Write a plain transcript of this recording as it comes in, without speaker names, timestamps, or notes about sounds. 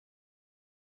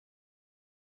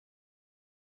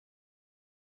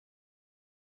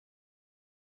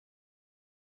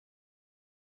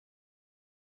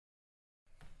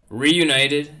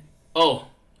reunited. Oh,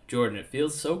 Jordan, it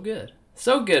feels so good.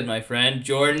 So good, my friend.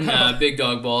 Jordan, Big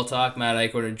Dog Ball Talk, Matt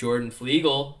Eichhorn and Jordan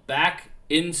Flegel back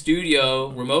in studio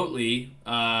remotely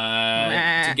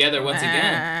together once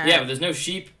again. Yeah, but there's no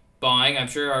sheep bawling. I'm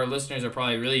sure our listeners are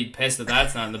probably really pissed that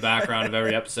that's not in the background of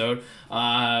every episode.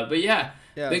 But yeah,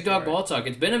 Big Dog Ball Talk.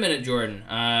 It's been a minute, Jordan.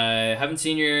 Haven't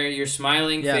seen your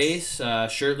smiling face,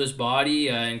 shirtless body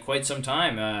in quite some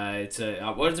time.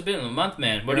 What has it been? A month,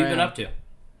 man. What have you been up to?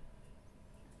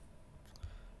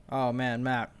 Oh man,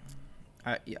 Matt.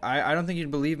 I don't think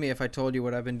you'd believe me if I told you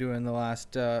what I've been doing the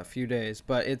last few days,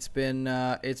 but it's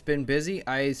been busy.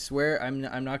 I swear,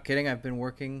 I'm not kidding. I've been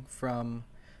working from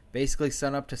basically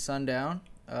sun up to sundown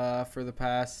for the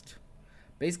past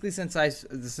basically since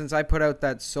I put out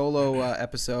that solo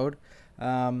episode.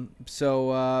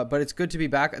 But it's good to be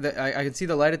back. I can see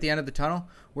the light at the end of the tunnel.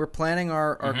 We're planning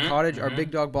our cottage, our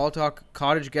Big Dog Ball Talk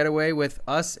cottage getaway with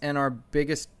us and our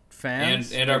biggest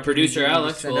fans. And our producer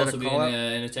Alex will also be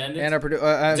in attendance. And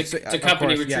our it's a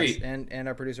company retreat. Yes, and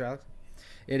our producer Alex.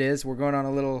 It is. We're going on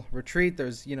a little retreat.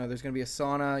 There's going to be a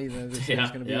sauna.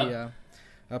 There's going to be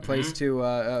a place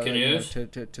to canoes,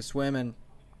 to swim and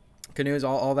canoes,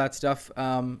 all that stuff.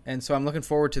 And so I'm looking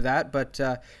forward to that. But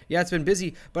it's been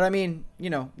busy. But I mean,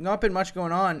 not been much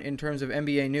going on in terms of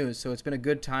NBA news. So it's been a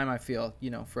good time, I feel,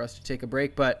 for us to take a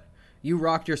break. But you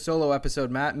rocked your solo episode,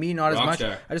 Matt. Me, not as much.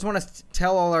 I just want to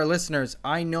tell all our listeners,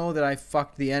 I know that I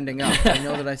fucked the ending up. I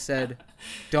know that I said,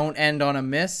 don't end on a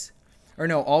miss. Or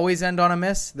no, always end on a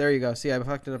miss. There you go. See, I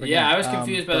fucked it up again. Yeah, I was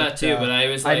confused by that too, but I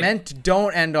was like... I meant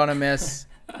don't end on a miss.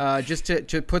 Just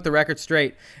to put the record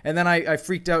straight. And then I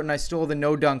freaked out and I stole the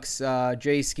No Dunks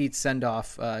Jay Skeets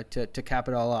send-off to cap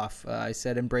it all off. I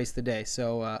said embrace the day.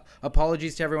 So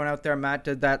apologies to everyone out there. Matt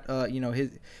did that.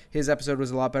 His episode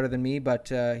was a lot better than me, but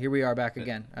here we are back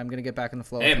again. I'm going to get back in the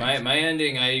flow. Hey, my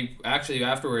ending, I actually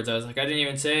afterwards, I was like, I didn't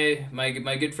even say, my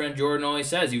good friend Jordan always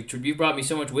says, you brought me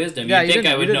so much wisdom. Yeah, You'd think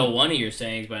I would know one of your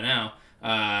sayings by now.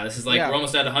 This is we're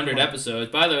almost at 100 episodes.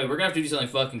 By the way, we're going to have to do something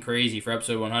fucking crazy for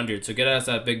episode 100. So get us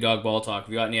that Big Dog Ball Talk if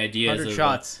you got any ideas. 100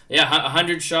 shots.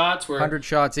 100 shots. 100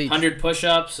 shots each. 100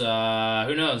 push-ups. Who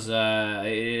knows?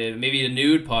 Maybe a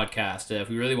nude podcast if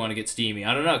we really want to get steamy.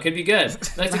 I don't know. It could be good.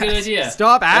 That's a good idea.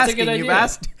 Stop asking.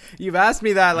 You've asked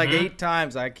me that 8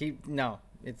 times. No.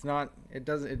 It's not. It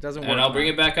doesn't work. And I'll bring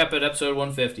it back up at episode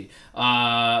 150.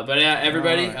 But yeah,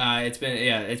 everybody,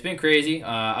 it's been crazy.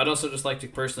 I'd also just like to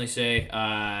personally say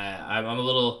I'm a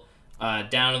little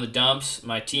down in the dumps.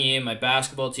 My team, my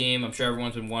basketball team. I'm sure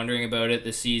everyone's been wondering about it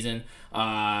this season. You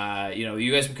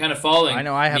guys have been kind of following. I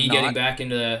know I have me not. Getting back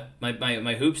into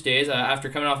my hoops days after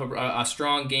coming off a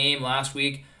strong game last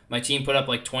week. My team put up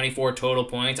 24 total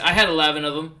points. I had 11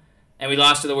 of them, and we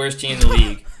lost to the worst team in the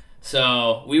league.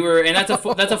 So we were, and that's a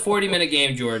 40-minute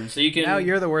game, Jordan. So you can now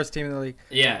you're the worst team in the league.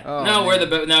 Yeah, we're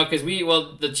because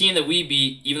the team that we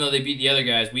beat, even though they beat the other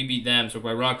guys, we beat them. So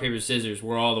by rock paper scissors,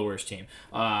 we're all the worst team.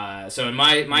 So in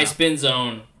my spin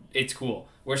zone, it's cool.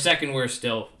 We're second worst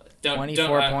still.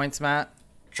 24 points, Matt.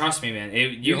 Trust me, man.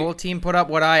 Your whole team put up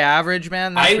what I average,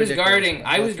 man. That's ridiculous.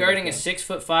 I was guarding a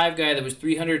 6'5" guy that was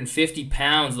 350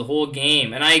 pounds the whole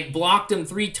game, and I blocked him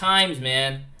 3 times,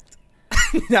 man.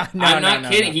 I'm not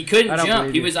kidding. No. He couldn't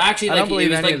jump. He was actually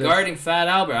guarding Fat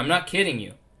Albert. I'm not kidding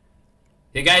you.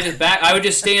 The guy just back. I would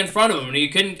just stay in front of him, and he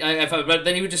couldn't. But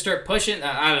then he would just start pushing.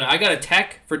 I don't know. I got a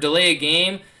tech for delay a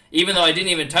game, even though I didn't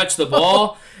even touch the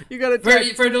ball. You got a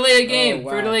tech for delay a game.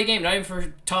 For a delay a game, not even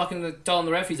for telling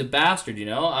the ref he's a bastard.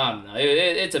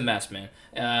 It's a mess, man.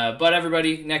 But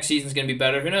everybody, next season's gonna be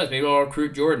better. Who knows? Maybe I'll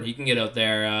recruit Jordan. He can get out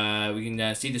there. We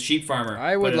can see the sheep farmer.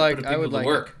 I would like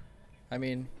work. I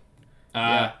mean.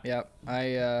 But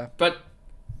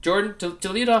Jordan,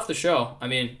 to lead off the show, I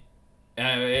mean,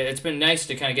 it's been nice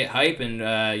to kind of get hype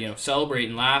and celebrate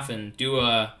and laugh and do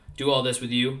all this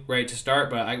with you right to start.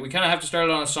 But we kind of have to start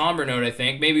it on a somber note. I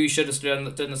think maybe we should have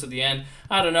done this at the end.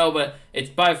 I don't know, but it's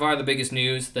by far the biggest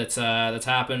news that's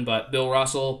happened. But Bill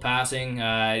Russell passing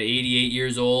at 88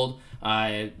 years old,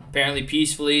 apparently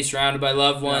peacefully, surrounded by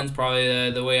loved ones.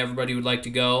 Probably the way everybody would like to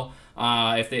go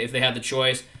if they had the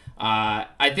choice.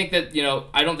 I think that,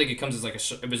 I don't think it comes as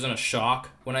it wasn't a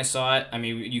shock when I saw it. I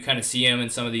mean, you kind of see him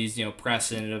in some of these,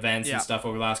 press and events and stuff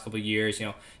over the last couple of years.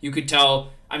 You could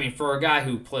tell, I mean, for a guy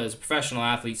who plays a professional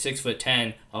athlete,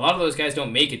 6'10", a lot of those guys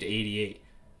don't make it to 88.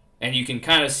 And you can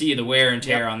kind of see the wear and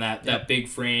tear on that big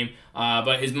frame.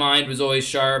 But his mind was always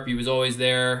sharp. He was always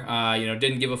there.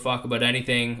 Didn't give a fuck about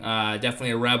anything.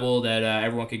 Definitely a rebel that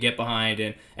everyone could get behind.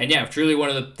 And yeah, truly one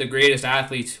of the greatest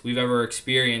athletes we've ever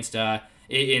experienced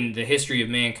in the history of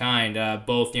mankind,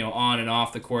 both on and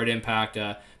off the court impact.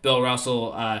 Bill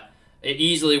Russell,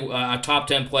 easily a top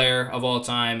 10 player of all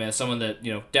time, as someone that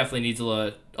definitely needs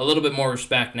a little bit more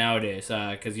respect nowadays.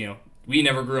 Because we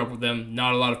never grew up with them.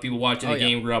 Not a lot of people watching the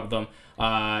game grew up with them.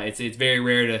 It's very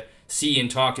rare to see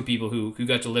and talk to people who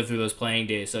got to live through those playing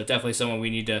days. So definitely someone we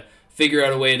need to figure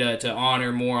out a way to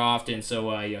honor more often,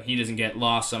 so he doesn't get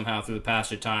lost somehow through the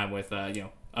passage of time with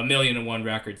 1,000,001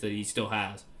 records that he still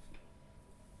has.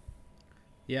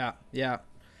 Yeah.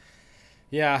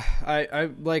 I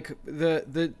like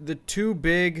the two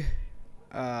big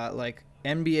like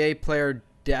NBA player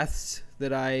deaths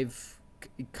that I've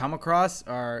come across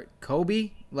are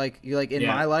Kobe. In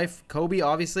my life, Kobe,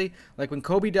 obviously. Like when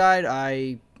Kobe died,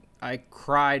 I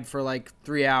cried for like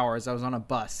 3 hours. I was on a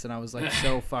bus and I was like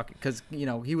so fucking, because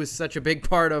he was such a big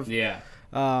part of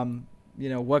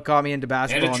what got me into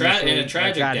basketball. And a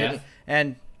tragic death.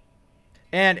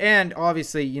 And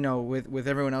obviously with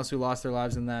everyone else who lost their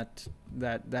lives in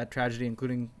that tragedy,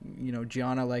 including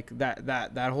Gianna, like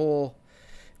that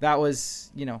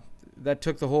was that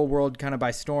took the whole world kind of by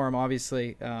storm.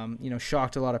 Obviously,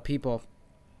 shocked a lot of people,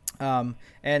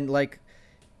 and like.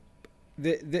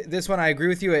 This one, I agree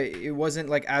with you. It wasn't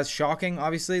like as shocking,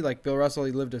 obviously. Like Bill Russell,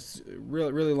 he lived a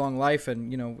really, really long life,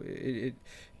 and it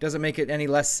doesn't make it any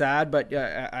less sad. But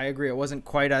I agree, it wasn't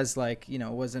quite as like it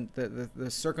wasn't the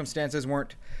circumstances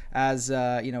weren't as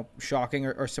shocking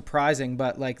or surprising.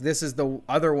 But like this is the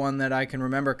other one that I can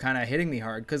remember kind of hitting me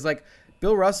hard, because like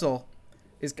Bill Russell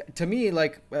is, to me,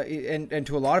 like and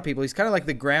to a lot of people, he's kind of like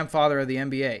the grandfather of the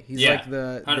NBA. He's like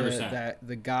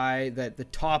the guy that the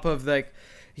top of like.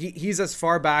 He's as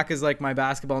far back as like my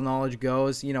basketball knowledge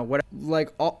goes. What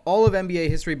like all of NBA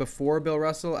history before Bill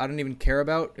Russell, I don't even care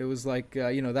about. It was like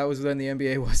that was when the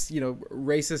NBA was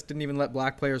racist, didn't even let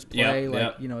black players play.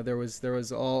 There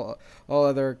was all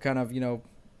other kind of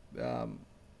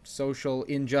social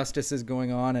injustices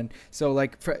going on, and so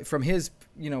like from his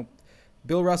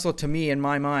Bill Russell, to me, in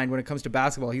my mind, when it comes to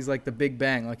basketball, he's like the Big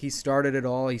Bang. Like he started it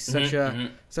all. He's such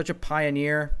a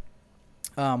pioneer.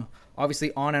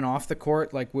 Obviously on and off the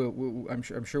court, like I'm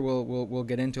sure we'll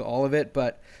get into all of it,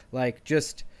 but like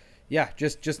just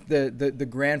the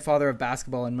grandfather of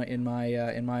basketball in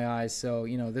my eyes. So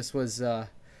this was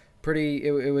pretty.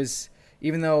 It was,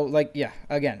 even though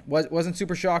again wasn't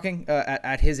super shocking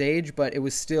at his age, but it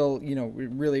was still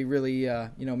really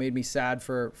made me sad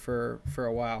for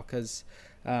a while, because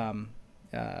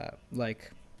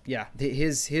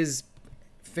his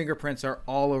fingerprints are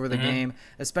all over the game,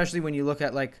 especially when you look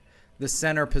at like the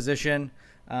center position,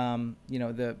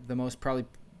 the most probably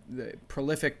the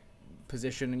prolific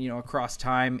position, across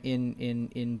time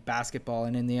in basketball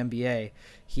and in the NBA.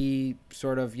 He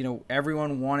sort of,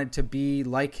 everyone wanted to be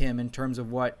like him in terms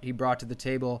of what he brought to the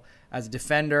table as a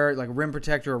defender, like a rim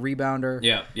protector, a rebounder.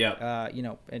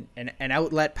 An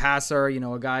outlet passer,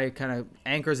 a guy who kind of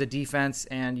anchors a defense,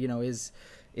 and,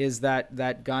 is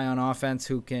that guy on offense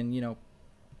who can,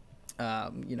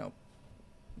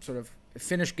 sort of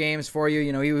finish games for you.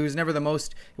 He was never he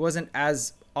wasn't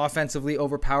as offensively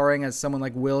overpowering as someone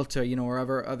like Wilt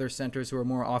or other centers who are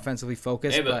more offensively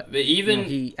focused. Hey, but even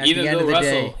Bill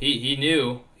Russell, he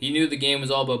knew the game was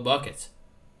all about buckets.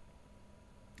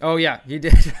 Oh yeah, he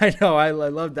did. I know. I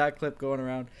love that clip going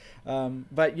around.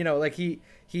 But like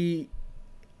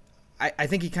I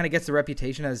think he kind of gets the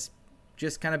reputation as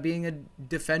just kind of being a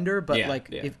defender, but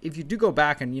if you do go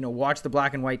back and watch the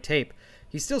black and white tape,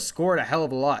 he still scored a hell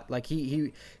of a lot. Like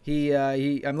he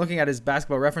I'm looking at his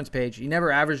basketball reference page. He never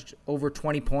averaged over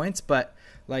 20 points, but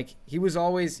like he was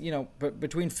always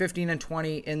between 15 and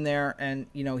 20 in there, and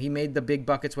he made the big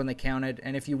buckets when they counted.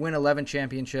 And if you win 11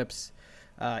 championships,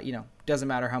 doesn't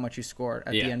matter how much you scored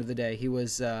at the end of the day. He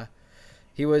was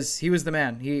the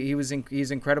man.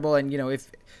 He's incredible. And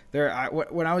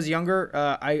when I was younger,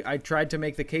 I tried to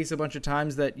make the case a bunch of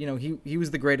times that he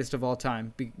was the greatest of all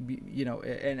time.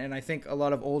 And I think a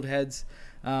lot of old heads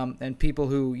and people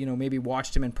who maybe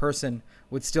watched him in person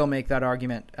would still make that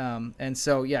argument. And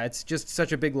so it's just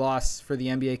such a big loss for the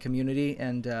NBA community.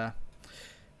 And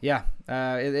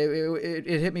it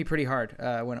hit me pretty hard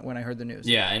when I heard the news.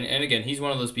 Yeah, and again, he's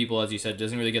one of those people, as you said,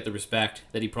 doesn't really get the respect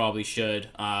that he probably should.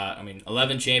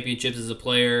 11 championships as a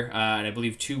player, and I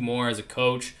believe 2 more as a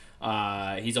coach.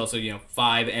 He's also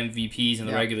 5 MVPs in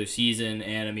the regular season,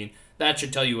 and that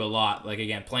should tell you a lot. Like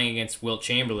again, playing against Wilt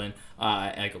Chamberlain,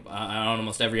 on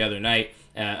almost every other night,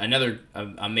 another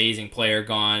amazing player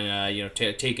gone,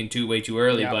 taken way too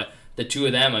early, but. The two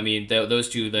of them, those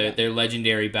two, their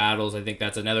legendary battles, I think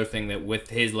that's another thing that with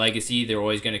his legacy, they're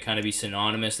always going to kind of be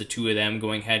synonymous, the two of them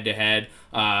going head-to-head,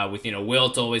 with,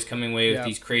 Wilt always coming away with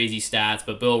these crazy stats,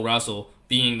 but Bill Russell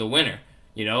being the winner.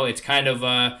 It's kind of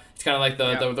like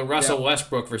the Russell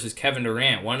Westbrook versus Kevin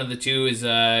Durant. One of the two is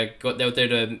go out there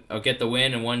to get the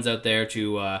win, and one's out there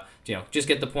to just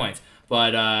get the points.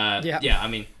 But I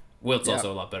mean, Wilt's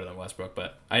also a lot better than Westbrook,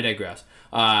 but I digress.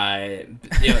 I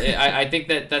think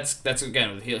that's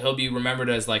again, he'll be remembered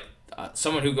as like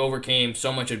someone who overcame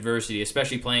so much adversity,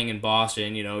 especially playing in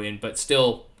Boston, but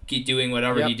still keep doing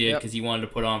whatever he did because he wanted to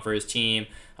put on for his team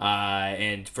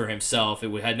and for himself.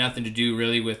 It had nothing to do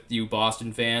really with you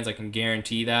Boston fans. I can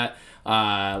guarantee that.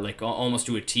 Like almost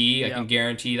to a T, I can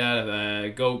guarantee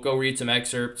that. Go read some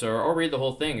excerpts or read the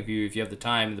whole thing if you have the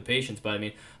time and the patience. But I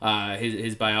mean,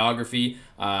 his biography.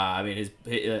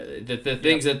 The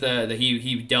things that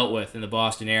he dealt with in the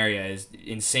Boston area is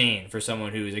insane for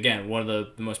someone who is again one of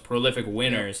the most prolific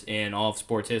winners in all of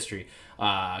sports history.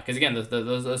 Because again,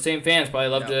 the same fans probably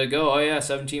love to go,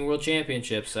 17 world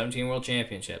championships.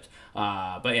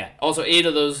 But yeah, also 8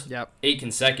 of those 8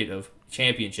 consecutive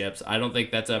championships. I don't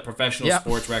think that's a professional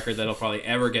sports record that'll probably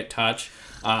ever get touched.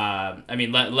 I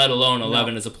mean, let alone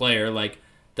 11 as a player. Like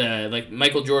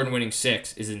Michael Jordan winning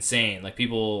 6 is insane. Like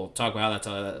people talk about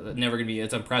how that's never gonna be.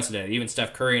 It's unprecedented. Even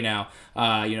Steph Curry now,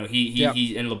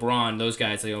 he and LeBron, those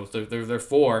guys, they're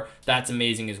 4. That's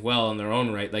amazing as well in their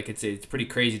own right. Like it's pretty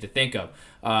crazy to think of.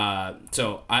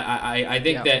 So I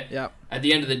think that at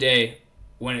the end of the day,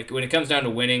 when it comes down to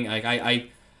winning, like I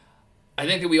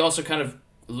think that we also kind of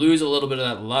lose a little bit of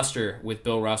that luster with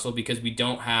Bill Russell because we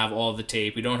don't have all the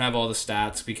tape, we don't have all the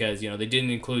stats because they didn't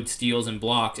include steals and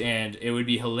blocks, and it would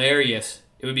be hilarious.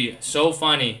 It would be so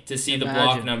funny to see the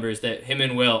block numbers that him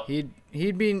and Wilt.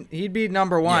 He'd be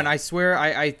number 1. Yeah. I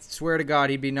swear to God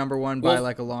he'd be number 1 by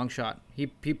like a long shot. He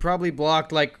probably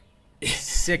blocked like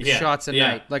 6 shots a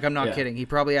night. Like I'm not kidding. He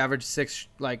probably averaged 6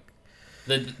 like.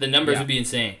 The numbers would be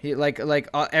insane. He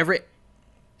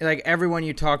everyone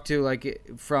you talk to, like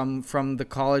from the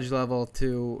college level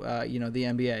to the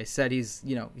NBA, said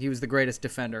he was the greatest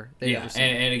defender they ever seen.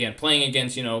 And again, playing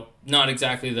against not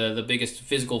exactly the biggest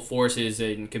physical forces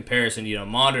in comparison to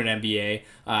modern NBA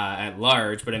at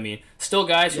large, but I mean still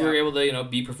guys who were able to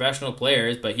be professional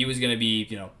players, but he was going to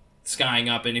be skying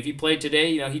up, and if he played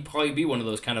today, he'd probably be one of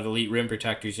those kind of elite rim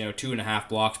protectors, 2.5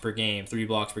 blocks per game, 3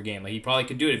 blocks per game. Like he probably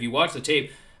could do it if you watch the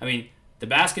tape. I mean. The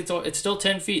basket's it's still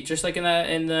 10 feet, just like in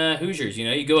the Hoosiers.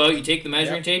 You go out, you take the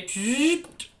measuring tape,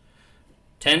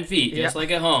 10 feet, just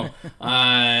like at home.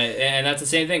 And that's the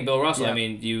same thing. Bill Russell. I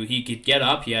mean, he could get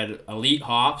up. He had elite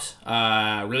hops,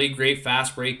 really great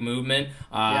fast break movement,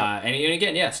 and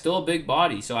again, still a big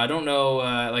body. So I don't know.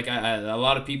 A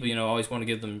lot of people, always want to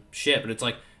give them shit, but it's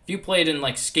like if you played in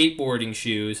like skateboarding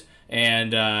shoes.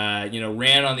 And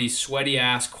ran on these sweaty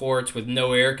ass courts with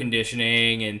no air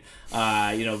conditioning, and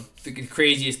the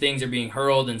craziest things are being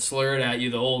hurled and slurred at you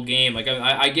the whole game. Like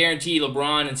I guarantee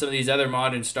LeBron and some of these other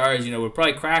modern stars, would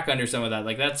probably crack under some of that.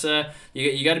 Like that's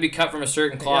you got to be cut from a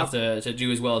certain cloth to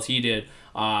do as well as he did.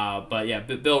 But yeah,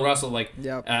 Bill Russell,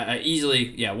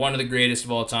 easily one of the greatest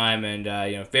of all time, and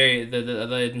very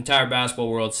the entire basketball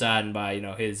world saddened by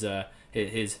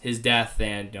his death,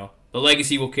 and the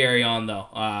legacy will carry on, though,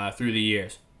 through the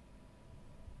years.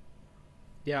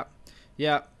 Yeah.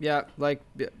 Like,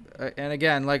 and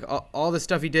again, like all the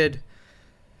stuff he did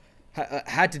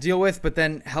had to deal with, but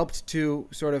then helped to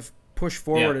sort of push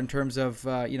forward in terms of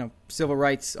civil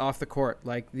rights off the court.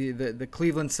 Like the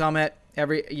Cleveland Summit,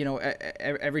 every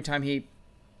time he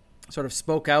sort of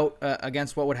spoke out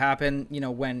against what would happen,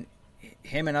 when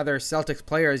him and other Celtics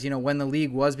players, when the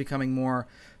league was becoming more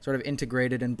sort of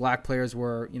integrated and black players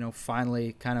were,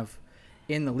 finally kind of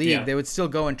in the league, they would still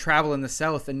go and travel in the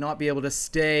South and not be able to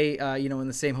stay, in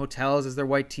the same hotels as their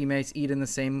white teammates, eat in the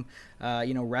same,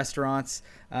 restaurants.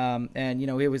 And,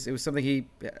 it was something he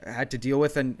had to deal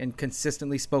with and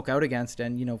consistently spoke out against.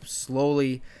 And,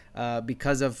 slowly,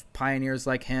 because of pioneers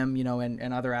like him,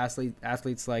 and other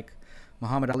athletes like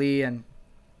Muhammad Ali and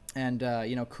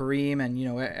Kareem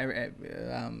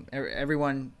and,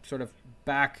 everyone sort of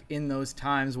back in those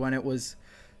times when it was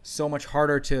so much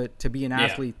harder to be an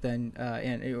athlete than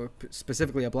and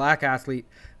specifically a black athlete,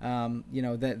 than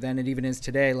it even is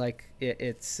today. Like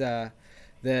it's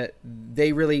that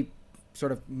they really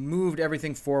sort of moved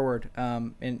everything forward,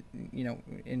 in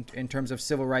terms of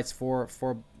civil rights for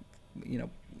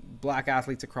black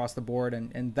athletes across the board,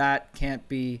 and that can't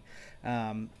be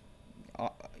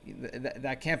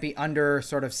that can't be under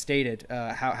sort of stated,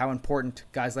 how important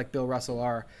guys like Bill Russell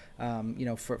are,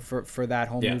 for that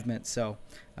whole movement. So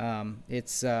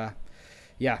it's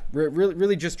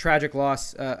really just tragic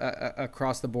loss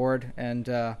across the board,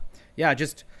 and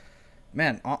just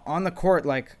man on the court,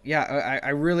 like I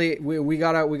really we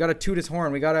gotta toot his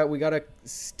horn. We gotta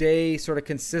stay sort of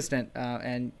consistent,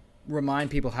 and remind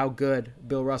people how good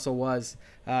Bill Russell was.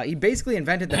 He basically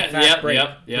invented the fast break.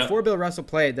 Before Bill Russell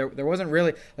played, there wasn't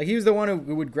really like he was the one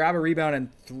who would grab a rebound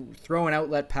and throw an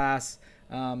outlet pass.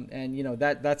 And you know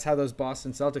that's how those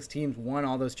Boston Celtics teams won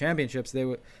all those championships. They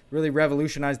really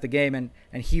revolutionized the game, and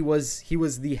he was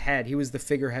the head. He was the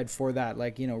figurehead for that.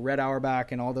 Like, you know, Red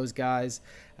Auerbach and all those guys.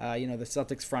 You know, the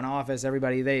Celtics front office,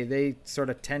 everybody. They sort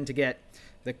of tend to get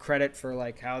the credit for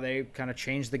like how they kind of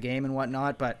changed the game and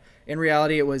whatnot. But in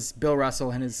reality, it was Bill Russell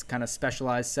and his kind of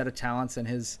specialized set of talents and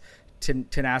his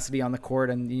tenacity on the court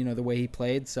and, you know, the way he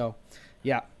played. So,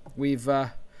 yeah, we've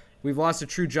lost a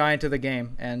true giant of the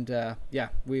game, and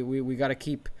we got to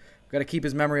keep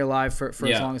his memory alive for as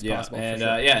long as possible. And sure.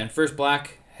 And first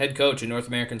black head coach in North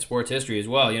American sports history as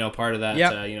well. You know, part of that.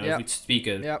 If we speak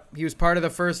of. Yep, he was part of the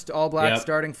first all-black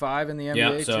starting five in the NBA.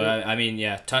 Yeah, so I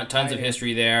mean, tons of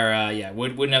history there.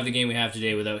 Wouldn't have the game we have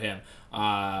today without him.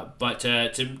 But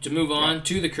to move on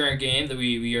to the current game that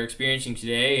we are experiencing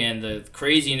today and the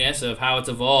craziness of how it's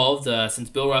evolved since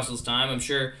Bill Russell's time, I'm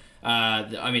sure.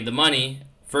 The money.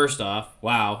 First off,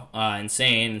 wow,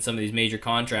 insane, and some of these major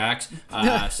contracts,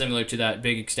 similar to that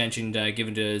big extension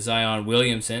given to Zion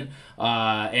Williamson.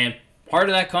 And part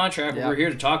of that contract, we're here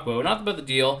to talk about, not about the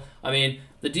deal. I mean,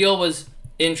 the deal was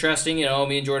interesting. You know,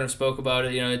 me and Jordan spoke about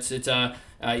it. You know, it's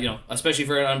especially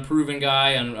for an unproven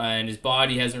guy, and his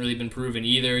body hasn't really been proven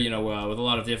either. You know, with a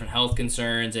lot of different health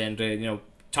concerns, and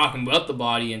talking about the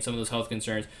body and some of those health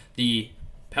concerns, the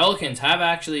Pelicans have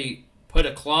actually put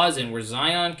a clause in where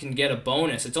Zion can get a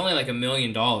bonus. It's only like $1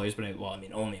 million, but only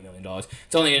 $1 million.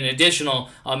 It's only an additional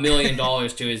 $1 million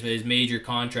to his major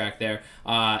contract there.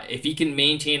 If he can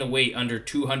maintain a weight under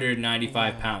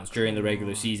 295 pounds during the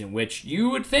regular season, which you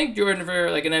would think, Jordan,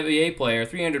 for like an NBA player,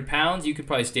 300 pounds, you could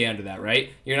probably stay under that,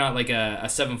 right? You're not like a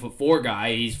 7'4"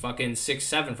 guy. He's fucking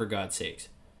 6'7" for God's sakes.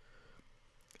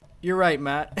 You're right,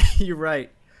 Matt. You're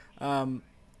right.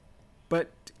 But,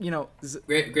 you know...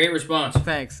 Great response.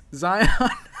 Thanks. Zion...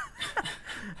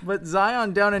 But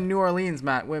Zion down in New Orleans,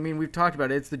 Matt, I mean, we've talked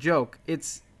about it. It's the joke.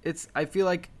 It's. I feel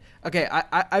like... Okay,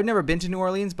 I've never been to New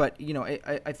Orleans, but, you know,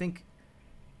 I think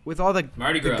with all the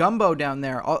gumbo down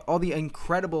there, all the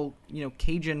incredible, you know,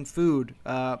 Cajun food,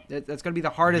 that's going to be the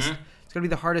hardest... Mm-hmm. It's going to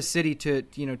be the hardest city to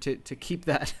keep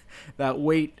that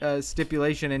weight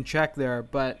stipulation in check there,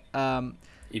 but...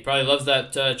 He probably loves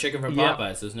that chicken from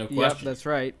Popeyes. There's no question. Yep, that's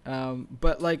right.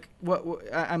 But like, what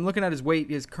I'm looking at his weight,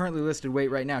 his currently listed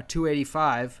weight right now,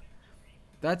 285.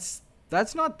 That's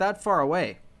not that far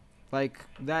away. Like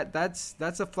that's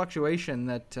a fluctuation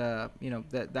that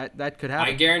that could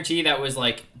happen. I guarantee that was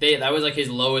like his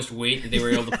lowest weight that they were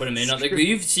able to put him in. Like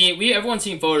everyone's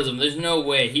seen photos of him. There's no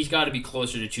way he's got to be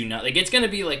closer to 290. Like it's gonna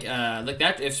be like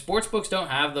that. If sportsbooks don't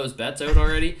have those bets out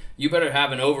already, you better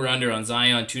have an over under on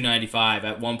Zion 295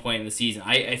 at one point in the season.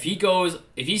 If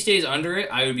he stays under it,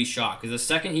 I would be shocked because the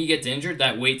second he gets injured,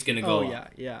 that weight's gonna go. Oh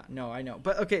yeah. No, I know.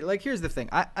 But okay, like here's the thing.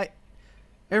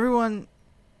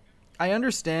 I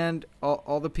understand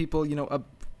all the people, you know,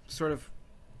 sort of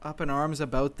up in arms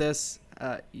about this,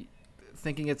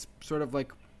 thinking it's sort of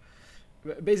like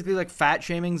basically like fat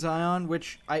shaming Zion,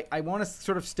 which I want to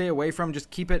sort of stay away from.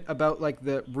 Just keep it about like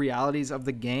the realities of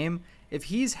the game. If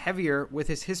he's heavier with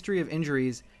his history of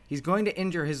injuries, he's going to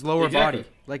injure his lower body.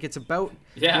 Like it's about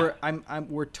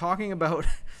we're talking about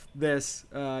this,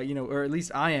 or at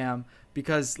least I am,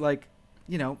 because like.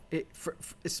 You know,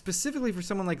 specifically for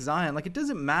someone like Zion, like it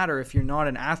doesn't matter if you're not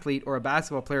an athlete or a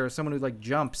basketball player or someone who like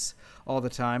jumps all the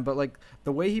time, but like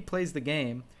the way he plays the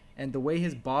game and the way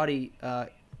his body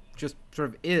just sort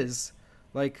of is,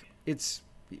 like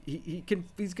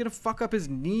he's gonna fuck up his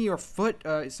knee or foot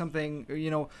something,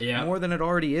 more than it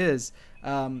already is,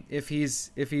 if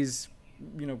he's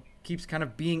keeps kind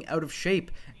of being out of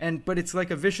shape, but it's like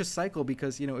a vicious cycle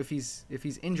because if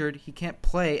he's injured, he can't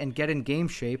play and get in game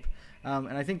shape.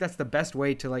 And I think that's the best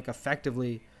way to like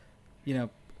effectively,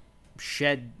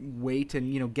 shed weight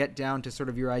and, get down to sort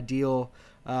of your ideal,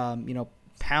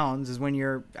 pounds is when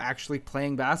you're actually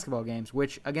playing basketball games,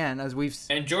 which again, as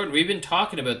And Jordan, we've been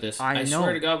talking about this. I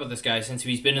swear to God about this guy since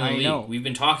he's been in the league. We've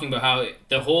been talking about how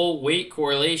the whole weight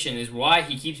correlation is why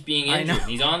he keeps being injured.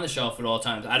 He's on the shelf at all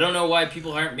times. I don't know why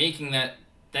people aren't making that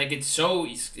gets so,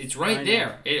 it's right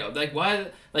there.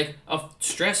 Why, like a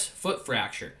stress foot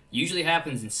fracture usually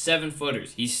happens in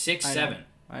 7-footers. He's 6'7".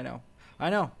 I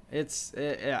know. It's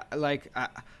like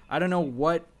I don't know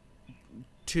what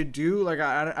to do. Like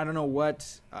I don't know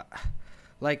what.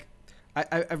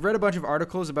 I've read a bunch of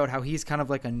articles about how he's kind of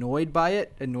like annoyed by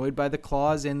the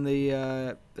clause in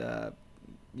the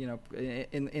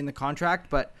in the contract,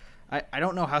 but I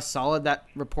don't know how solid that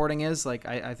reporting is. Like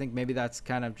I think maybe that's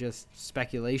kind of just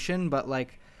speculation, but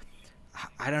like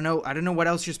I don't know. I don't know what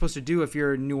else you're supposed to do if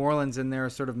you're New Orleans and their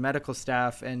sort of medical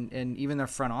staff and even their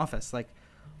front office. Like,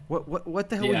 what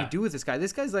the hell will you do with this guy?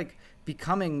 This guy's like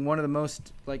becoming one of the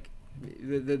most like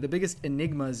the biggest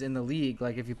enigmas in the league.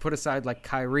 Like if you put aside like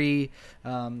Kyrie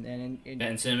and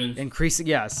Ben Simmons,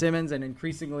 Simmons, and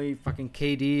increasingly fucking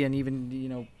KD, and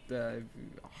even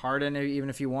Harden, even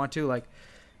if you want to. Like,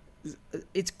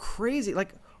 it's crazy. Like,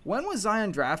 when was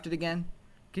Zion drafted again?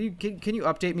 Can you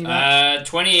update me, Matt?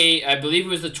 28. I believe it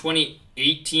was the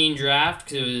 2018 draft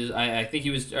because it was. I think he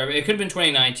was. Or it could have been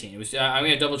 2019. It was. I'm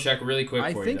gonna double check really quick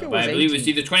for you. But I believe it was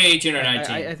either 2018 or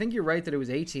 19. I think you're right that it was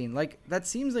 18. Like that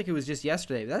seems like it was just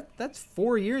yesterday. That's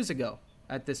 4 years ago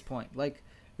at this point. Like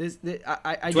this.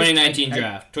 2019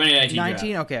 draft. 2019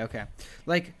 19. Draft. Okay.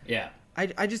 Like yeah.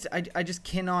 I just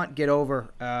cannot get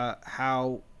over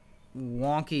how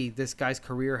wonky this guy's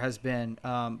career has been,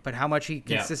 but how much he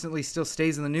consistently still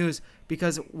stays in the news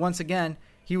because once again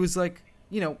he was like,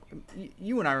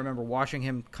 you and I remember watching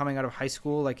him coming out of high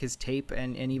school, like his tape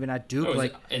and even at Duke,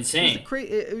 like insane.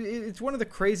 It's one of the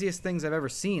craziest things I've ever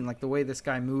seen, like the way this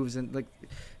guy moves and like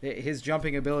his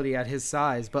jumping ability at his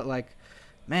size. But like,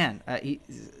 man, he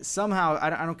somehow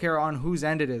I don't care on whose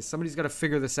end it is, somebody's got to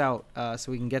figure this out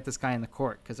so we can get this guy in the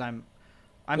court because I'm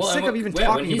sick of even talking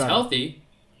about when he's healthy.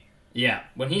 Yeah,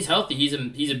 when he's healthy, he's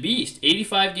a beast.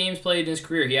 85 games played in his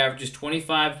career. He averages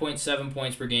 25.7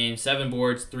 points per game, 7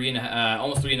 boards,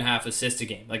 almost 3.5 assists a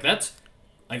game. Like that's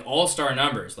like all-star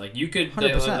numbers. Like you could,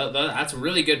 that's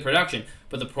really good production.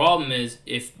 But the problem is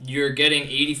if you're getting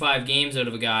 85 games out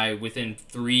of a guy within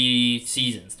 3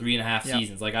 seasons, 3.5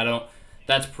 seasons. Like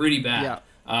that's pretty bad. Yeah.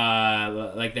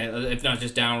 Like that, if not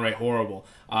just downright horrible.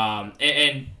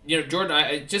 And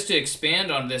Jordan, just to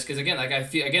expand on this, because again, like I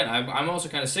feel again, I'm also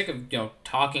kind of sick of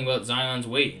talking about Zion's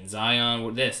weight and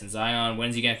Zion this and Zion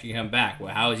when's he gonna come back?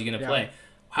 Well, how is he gonna play?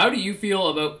 How do you feel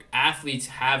about athletes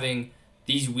having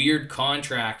these weird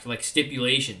contract like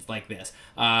stipulations like this?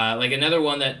 Like another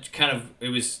one that kind of it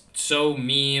was so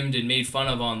memed and made fun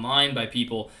of online by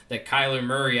people that Kyler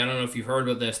Murray. I don't know if you've heard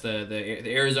about this. The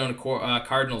Arizona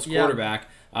Cardinals quarterback.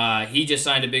 He just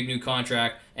signed a big new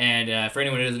contract, and for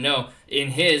anyone who doesn't know, in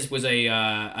his was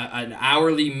an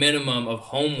hourly minimum of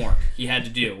homework he had to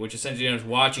do, which essentially was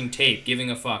watching tape, giving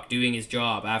a fuck, doing his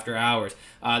job after hours.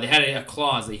 They had a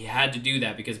clause that he had to do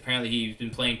that because apparently he's been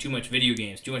playing too much video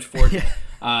games, too much Fortnite.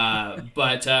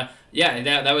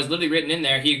 That was literally written in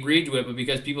there. He agreed to it, but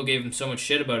because people gave him so much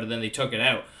shit about it, then they took it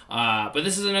out. But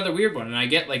this is another weird one, and I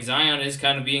get like Zion is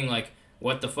kind of being like,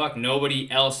 what the fuck? Nobody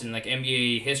else in like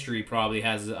NBA history probably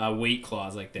has a weight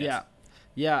clause like this.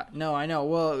 Yeah. No, I know.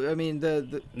 Well, I mean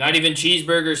the not even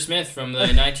Cheeseburger Smith from the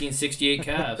 1968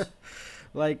 Cavs.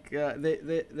 Like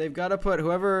they've got to put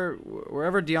wherever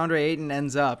DeAndre Ayton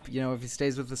ends up. If he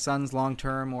stays with the Suns long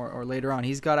term or later on,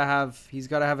 he's got to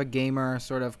have a gamer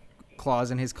sort of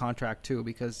clause in his contract too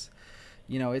because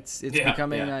it's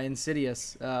becoming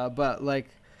insidious. But like,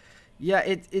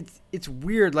 it's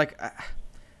weird. Like.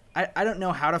 I don't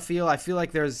know how to feel. I feel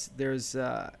like there's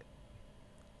at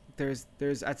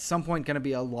some point going to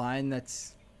be a line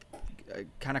that's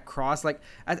kind of crossed. Like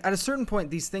at a certain point,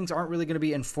 these things aren't really going to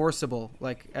be enforceable.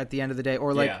 Like at the end of the day,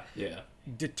 or like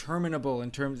determinable in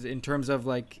terms of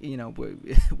like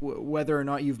whether or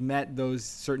not you've met those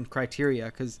certain criteria.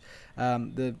 Because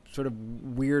the sort of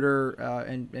weirder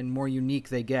and more unique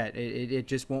they get, it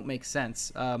just won't make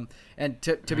sense. And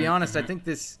to be honest, I think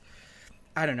this.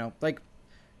 I don't know, like.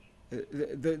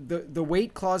 The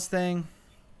weight clause thing,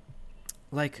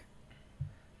 like,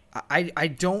 I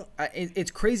don't.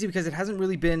 It's crazy because it hasn't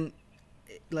really been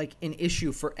like an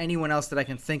issue for anyone else that I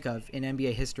can think of in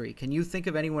NBA history. Can you think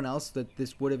of anyone else that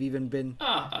this would have even been?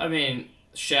 I mean,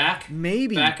 Shaq.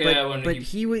 Maybe, back but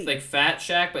he was like fat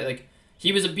Shaq, but like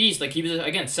he was a beast. Like he was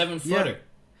again 7-footer. Yeah.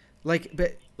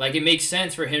 Like it makes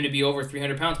sense for him to be over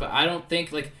 300 pounds, but I don't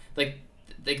think like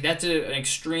that's an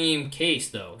extreme case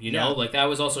though, like that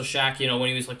was also Shaq, when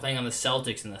he was like playing on the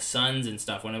Celtics and the Suns and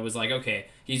stuff, when it was like, okay,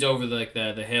 he's over the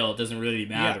hill, it doesn't really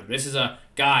matter. Yeah. This is a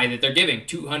guy that they're giving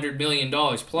 $200 million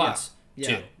plus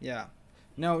to. Yeah.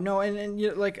 No, and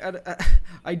like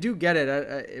I do get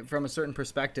it from a certain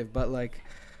perspective, but like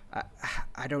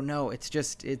I don't know. It's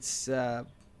just it's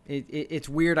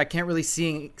weird. I can't really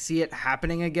see it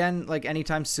happening again like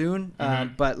anytime soon.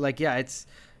 Mm-hmm. But like it's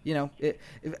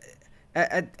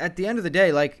At the end of the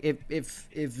day, like if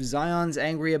Zion's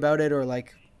angry about it, or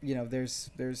like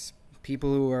there's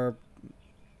people who are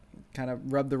kind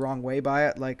of rubbed the wrong way by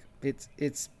it, like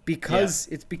it's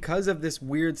because of this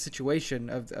weird situation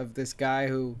of this guy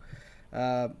who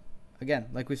again,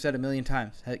 like we've said a million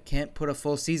times, can't put a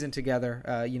full season together,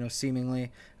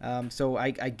 seemingly. So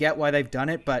I get why they've done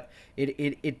it, but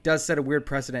it does set a weird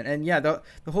precedent. And yeah, the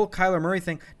whole Kyler Murray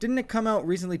thing, didn't it come out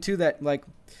recently too that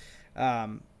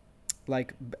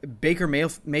like Baker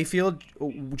Mayfield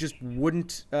just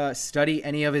wouldn't study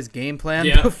any of his game plan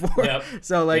before. Yep.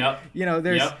 So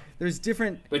there's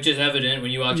different, which is evident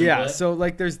when you watch him play. So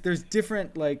like there's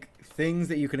different like things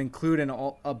that you can include in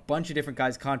a bunch of different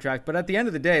guys' contracts, but at the end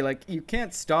of the day, like you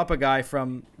can't stop a guy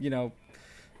from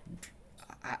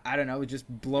I don't know, just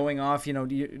blowing off,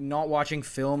 not watching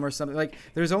film or something. Like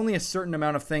there's only a certain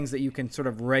amount of things that you can sort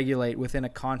of regulate within a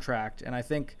contract, and I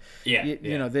think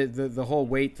the whole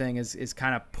weight thing is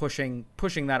kind of pushing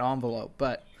that envelope.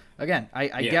 But again,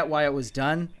 I get why it was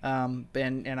done,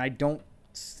 and I don't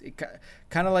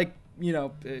kind of like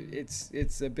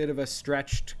it's a bit of a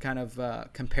stretched kind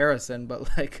of comparison, but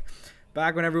like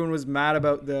back when everyone was mad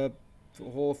about the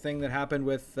whole thing that happened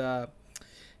with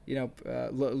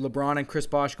LeBron and Chris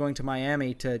Bosh going to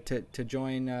Miami to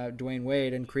join Dwayne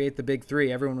Wade and create the big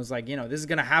three. Everyone was like, this is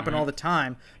going to happen all the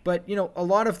time. But, a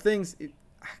lot of things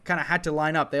kind of had to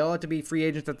line up. They all had to be free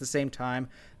agents at the same time.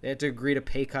 They had to agree to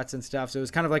pay cuts and stuff. So it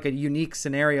was kind of like a unique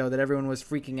scenario that everyone was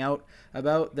freaking out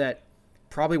about that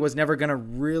probably was never going to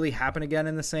really happen again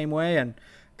in the same way. And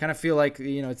kind of feel like,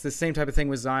 it's the same type of thing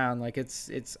with Zion. Like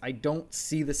I don't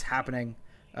see this happening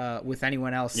with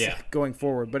anyone else going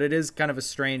forward, but it is kind of a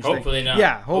strange hopefully thing. Not.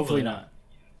 Yeah, hopefully not.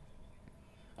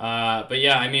 But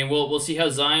yeah, I mean, we'll see how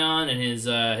Zion and his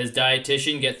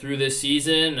dietitian get through this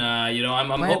season. I'm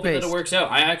hoping that it works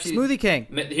out. I actually Smoothie King.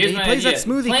 Here's my plays idea. That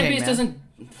Smoothie Plant-based King, doesn't.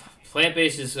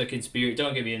 Plant-based is a conspiracy.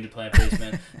 Don't get me into plant-based,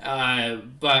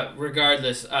 man. But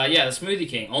regardless, the Smoothie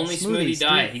King. Only smoothie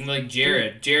diet. He can be like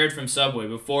Jared from Subway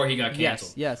before he got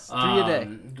canceled. Yes. 3 a day.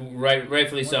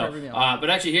 Rightfully so. But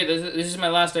actually, here, this is my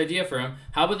last idea for him.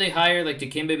 How about they hire like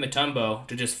Dikembe Mutombo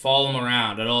to just follow him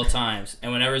around at all times,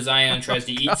 and whenever Zion tries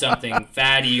to eat something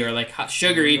fatty or like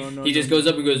sugary, he just goes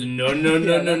up and goes no,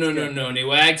 and he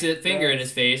wags his finger in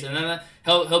his face, and then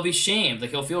he'll be shamed.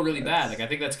 Like he'll feel really bad. Like I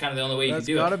think that's kind of the only way you can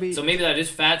do it. So maybe that is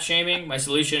fat shaming. My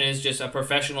solution is just a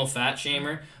professional fat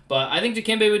shamer. But I think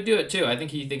Dikembe would do it too. I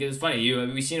think he'd think it was funny.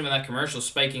 We've seen him in that commercial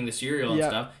spiking the cereal and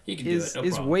stuff. He can do it. No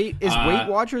problem. Is Weight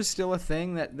Watchers still a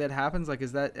thing that happens? Like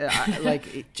is that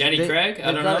like Jenny Craig?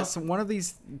 I don't know. One of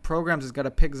these programs has got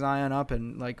to pick Zion up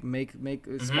and like make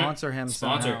sponsor him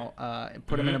somehow. And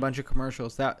put him in a bunch of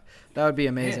commercials. That would be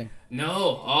amazing. Yeah.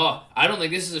 No, I don't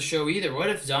think this is a show either. What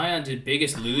if Zion did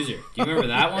Biggest Loser? Do you remember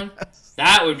that one?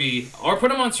 That would be, or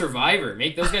put him on Survivor.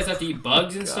 Make those guys have to eat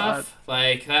bugs and stuff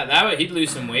like that. That way he'd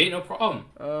lose some weight, no problem.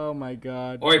 Oh my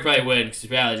god. Or he probably would because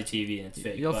it's reality TV and it's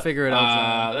fake. You'll figure it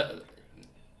out,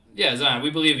 Zion. Zion, we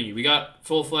believe in you. We got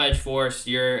full-fledged force.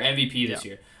 You're MVP this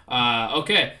year.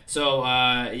 Okay, so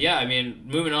I mean,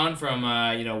 moving on from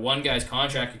one guy's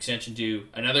contract extension to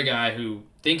another guy who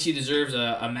thinks he deserves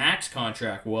a max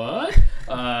contract. What?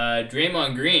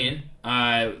 Draymond Green,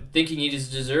 thinking he is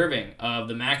deserving of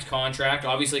the max contract.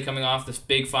 Obviously, coming off this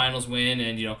big finals win,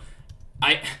 and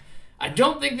I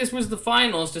don't think this was the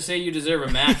finals to say you deserve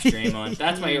a max, Draymond.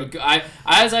 That's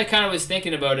as I kind of was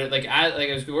thinking about it,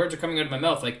 as the words are coming out of my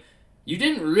mouth, like. You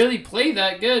didn't really play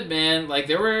that good, man. Like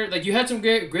there were you had some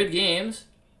good games,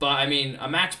 but I mean, a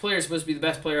max player is supposed to be the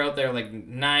best player out there like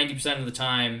 90% of the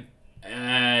time,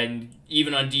 and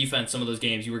even on defense, some of those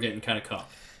games you were getting kind of caught.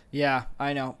 Yeah,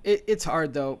 I know. It's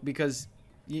hard though because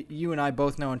you and I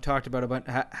both know and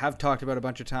have talked about a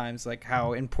bunch of times like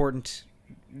how important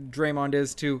Draymond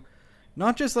is to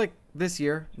not just like this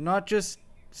year, not just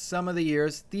some of the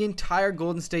years, the entire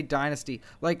Golden State dynasty.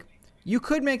 Like. You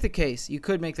could make the case.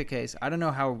 I don't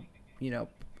know how,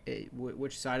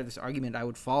 which side of this argument I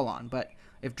would fall on. But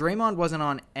if Draymond wasn't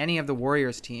on any of the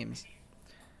Warriors teams,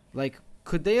 like,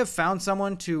 could they have found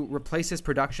someone to replace his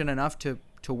production enough to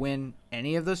win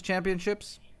any of those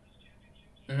championships?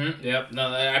 Mm-hmm. Yep. No,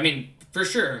 I mean, for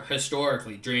sure,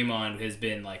 historically, Draymond has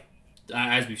been, like,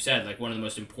 as we've said, like one of the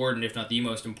most important, if not the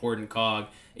most important cog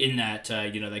in that,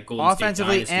 that Golden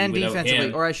offensively State and without defensively,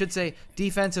 him. Or I should say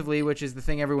defensively, which is the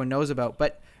thing everyone knows about.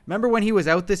 But remember when he was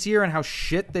out this year and how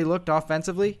shit they looked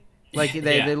offensively? Like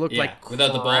they looked like crap.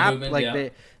 Without the ball movement.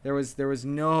 Like there was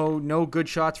no good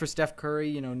shots for Steph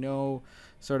Curry. No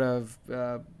sort of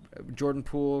Jordan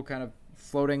Poole kind of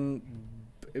floating.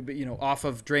 Off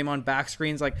of Draymond back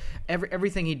screens, like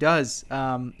everything he does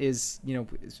is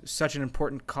such an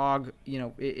important cog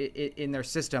in their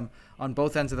system on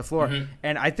both ends of the floor. Mm-hmm.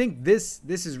 And I think this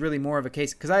is really more of a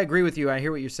case because I agree with you. I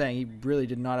hear what you're saying. He really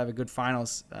did not have a good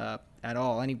finals at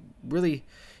all, and he really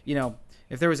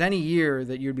if there was any year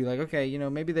that you'd be like, okay, you know,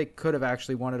 maybe they could have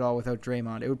actually won it all without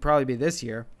Draymond, it would probably be this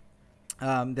year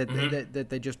that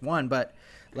they just won. But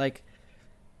like,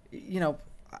 you know,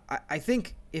 I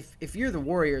think if you're the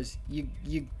Warriors,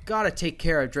 you got to take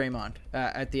care of Draymond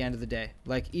at the end of the day.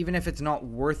 Like, even if it's not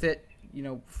worth it, you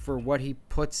know, for what he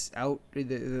puts out,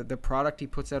 the product he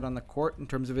puts out on the court in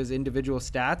terms of his individual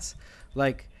stats.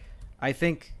 Like, I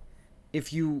think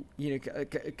if you know,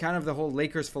 kind of the whole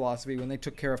Lakers philosophy when they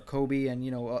took care of Kobe and,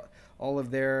 you know, all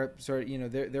of their sort of, you know,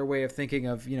 their way of thinking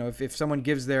of, you know, if someone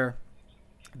gives their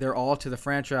all to the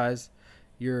franchise,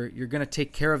 you're going to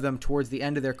take care of them towards the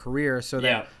end of their career so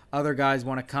that other guys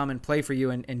want to come and play for you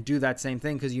and do that same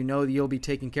thing because you know you'll be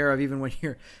taken care of even when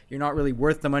you're not really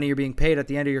worth the money you're being paid at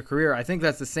the end of your career. I think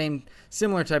that's the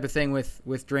similar type of thing with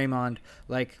Draymond.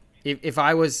 Like, if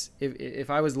I was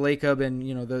Lacob and,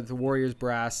 you know, the Warriors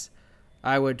brass,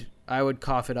 I would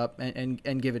cough it up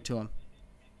and give it to him.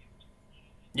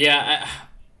 Yeah,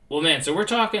 well, man, so we're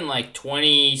talking like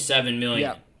 $27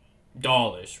 million.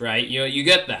 Right? You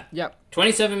get that. Yep.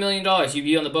 $27 million you'd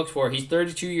be on the books for. He's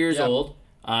 32 years old.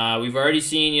 We've already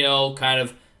seen, you know, kind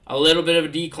of a little bit of a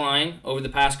decline over the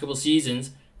past couple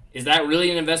seasons. Is that really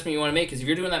an investment you want to make? Because if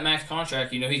you're doing that max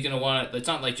contract, you know he's going to want it. It's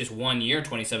not like just 1 year,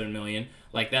 $27 million.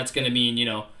 Like, that's going to mean, you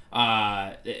know,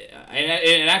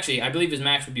 and actually, I believe his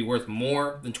max would be worth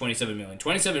more than $27 million.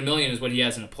 $27 million is what he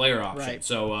has in a player option. Right.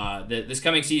 So this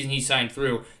coming season, he signed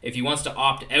through. If he wants to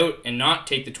opt out and not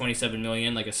take the $27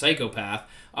 million like a psychopath,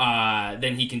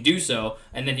 then he can do so,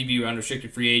 and then he'd be an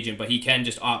unrestricted free agent. But he can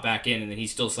just opt back in, and then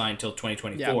he's still signed till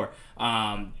 2024.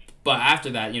 But after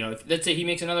that, you know, let's say he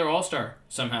makes another All-Star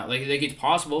somehow. Like it's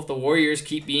possible if the Warriors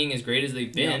keep being as great as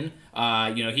they've been.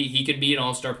 You know, he could be an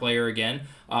All-Star player again.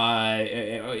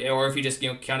 Or if he just,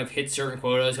 you know, kind of hits certain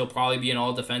quotas, he'll probably be an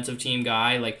all-defensive team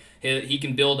guy. Like he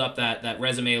can build up that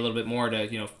resume a little bit more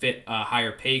to, you know, fit a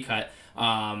higher pay cut.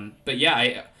 But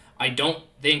yeah, I don't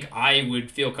think I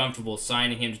would feel comfortable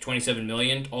signing him to $27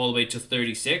 million all the way to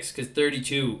 36 because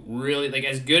 32 really, like,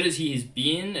 as good as he has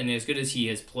been and as good as he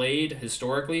has played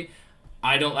historically,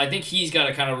 I think he's got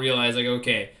to kind of realize, like,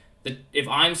 okay, if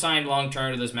I'm signed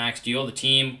long-term to this max deal, the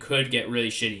team could get really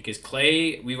shitty because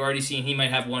Clay, we've already seen he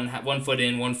might have one foot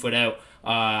in, 1 foot out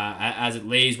as it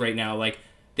lays right now. Like,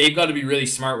 they've got to be really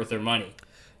smart with their money.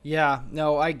 Yeah,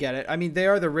 no, I get it. I mean, they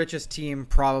are the richest team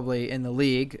probably in the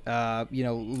league. You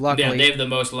know, luckily. Yeah, they have the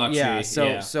most luxury.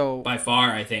 Yeah, so by far,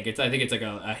 I think it's like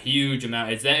a huge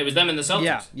amount. It was them and the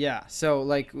Celtics. Yeah. So,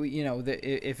 like, you know,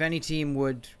 if any team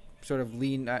would sort of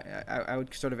lean, I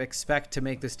would sort of expect to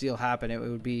make this deal happen, it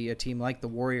would be a team like the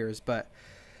Warriors. But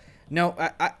no,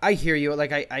 I hear you.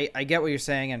 Like, I get what you're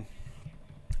saying, and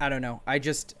I don't know.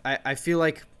 I feel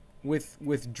like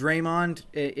with Draymond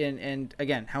and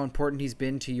again how important he's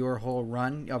been to your whole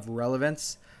run of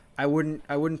relevance, I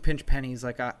wouldn't pinch pennies.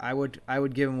 Like I would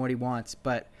give him what he wants,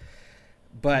 but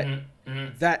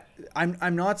that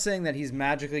I'm not saying that he's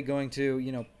magically going to,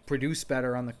 you know, produce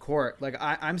better on the court. Like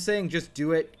I'm saying just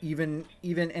do it even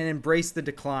and embrace the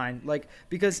decline. Like,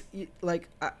 because like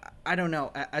I don't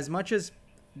know, as much as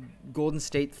Golden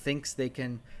State thinks they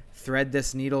can thread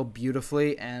this needle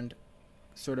beautifully and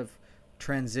sort of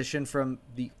transition from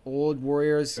the old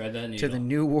Warriors to the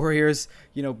new Warriors,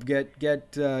 you know, get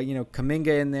you know,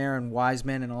 Kuminga in there and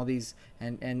Wiseman and all these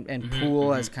and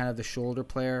Poole as kind of the shoulder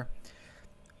player.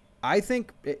 I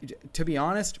think, to be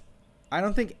honest, I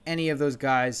don't think any of those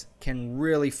guys can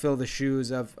really fill the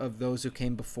shoes of those who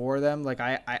came before them. Like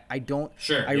I don't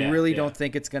really don't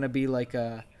think it's going to be like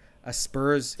a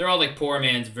Spurs. They're all like poor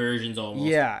man's versions almost.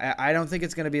 Yeah, I don't think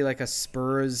it's going to be like a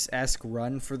Spurs-esque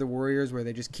run for the Warriors where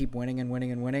they just keep winning and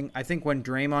winning and winning. I think when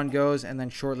Draymond goes and then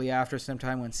shortly after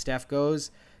sometime when Steph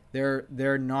goes,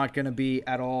 they're not going to be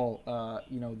at all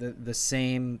you know, the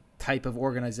same type of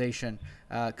organization,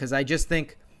 because I just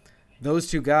think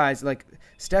those two guys, like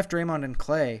Steph, Draymond, and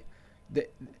Clay,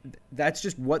 that's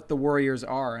just what the Warriors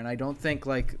are. And I don't think,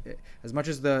 like, as much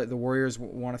as the Warriors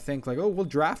want to think like, oh, we'll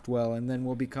draft well and then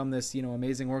we'll become this, you know,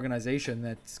 amazing organization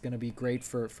that's going to be great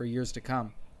for years to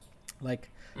come. Like,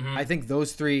 I think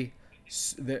those three,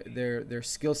 their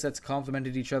skill sets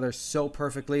complemented each other so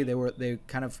perfectly. They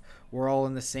kind of were all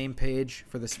on the same page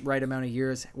for the right amount of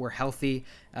years, were healthy,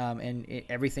 and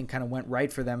everything kind of went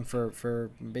right for them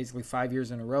for basically 5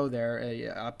 years in a row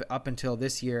there, up until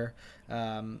this year.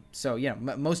 So, you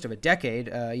know, most of a decade,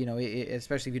 you know,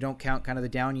 especially if you don't count kind of the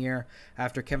down year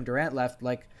after Kevin Durant left,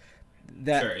 like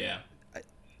that. Sure, yeah.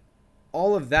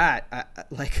 All of that,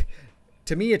 like,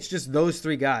 to me, it's just those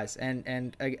three guys.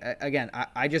 And again,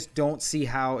 I just don't see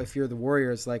how, if you're the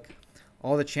Warriors, like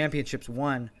all the championships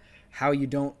won, how you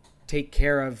don't take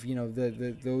care of, you know,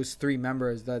 those three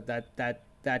members, that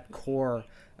that core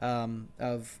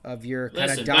of your kind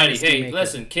Listen, of buddy. dynasty Hey, maker.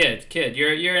 listen, kid.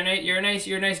 You're a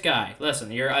nice guy.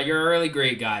 Listen, you're a really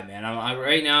great guy, man.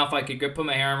 Right now, if I could put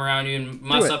my arm around you and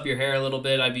muss up your hair a little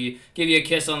bit, give you a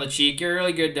kiss on the cheek. You're a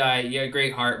really good guy. You got a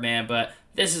great heart, man. But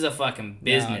this is a fucking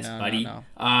business, buddy. No.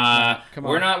 Come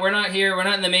on. We're not here. We're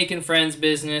not in the making friends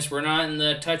business. We're not in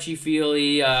the touchy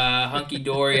feely, hunky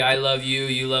dory. I love you,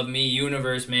 you love me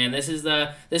universe, man. This is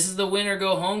the win or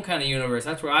go home kind of universe.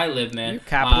 That's where I live, man. You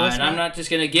capitalist, and I'm not just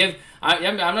gonna give.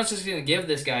 I'm not just gonna give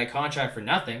this guy a contract for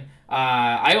nothing.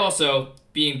 I also,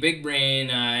 being big brain,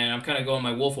 and I'm kind of going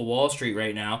my Wolf of Wall Street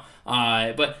right now.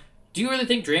 But do you really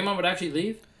think Draymond would actually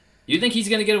leave? Do you think he's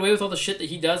going to get away with all the shit that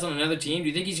he does on another team? Do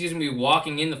you think he's going to be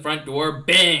walking in the front door,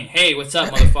 bang, hey, what's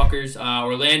up, motherfuckers?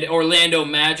 Orlando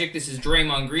Magic, this is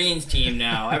Draymond Green's team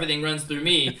now. Everything runs through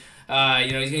me.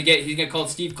 He's gonna call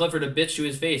Steve Clifford a bitch to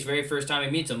his face very first time he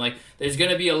meets him. Like, there's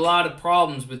gonna be a lot of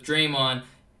problems with Draymond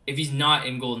if he's not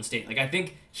in Golden State. Like, I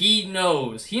think he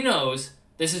knows.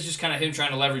 This is just kind of him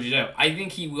trying to leverage it out. I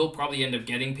think he will probably end up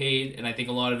getting paid, and I think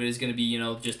a lot of it is going to be,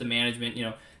 just the management,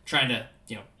 trying to,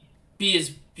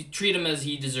 treat him as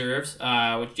he deserves,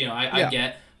 which, I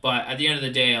get. But at the end of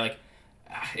the day, like,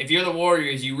 if you're the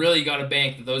Warriors, you really got to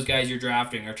bank that those guys you're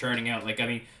drafting are turning out. Like, I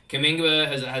mean, Kuminga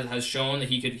has shown that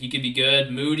he could be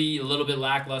good. Moody, a little bit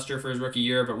lackluster for his rookie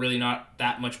year, but really not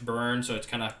that much burn, so it's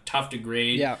kind of tough to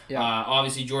grade. Yeah.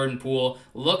 Obviously, Jordan Poole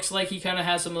looks like he kind of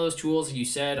has some of those tools, like you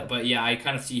said, but yeah, I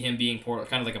kind of see him being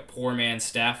kind of like a poor man's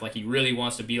Steph. Like, he really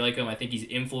wants to be like him. I think he's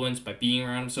influenced by being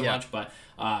around him so much, but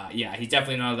he's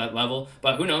definitely not at that level.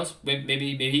 But who knows?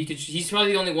 Maybe he could. He's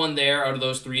probably the only one there out of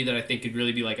those three that I think could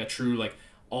really be like a true like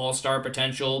all-star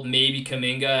potential. Maybe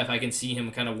Kuminga, if I can see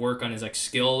him kind of work on his like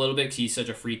skill a little bit, because he's such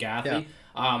a freak athlete.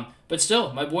 But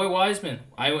still, my boy Wiseman,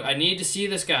 I need to see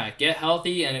this guy get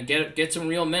healthy and get some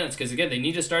real minutes, because again, they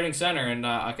need a starting center, and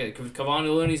Kevon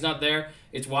Looney's not there.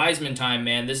 It's Wiseman time,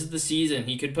 man. This is the season.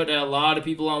 He could put a lot of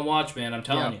people on watch, man. I'm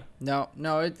telling you.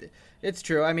 No, it's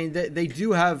true. I mean, they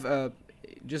do have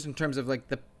just in terms of like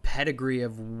the pedigree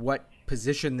of what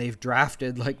position they've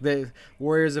drafted, like the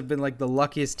Warriors have been like the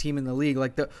luckiest team in the league.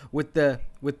 Like with the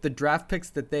draft picks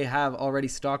that they have already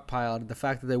stockpiled, the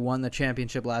fact that they won the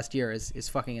championship last year is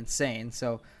fucking insane.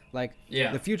 So like,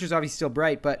 the future's obviously still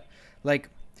bright, but like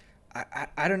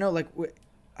I don't know, like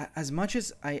as much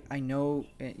as I know,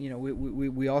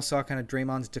 we all saw kind of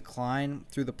Draymond's decline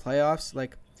through the playoffs.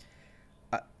 Like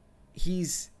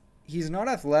he's not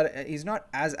athletic. He's not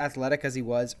as athletic as he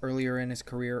was earlier in his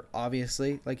career,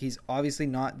 obviously. Like, he's obviously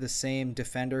not the same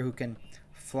defender who can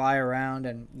fly around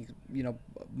and,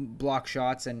 block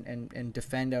shots and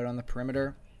defend out on the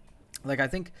perimeter. Like, I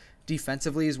think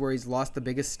defensively is where he's lost the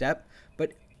biggest step.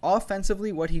 But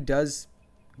offensively, what he does,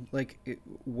 like, it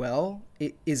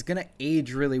is going to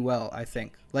age really well, I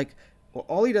think. Like,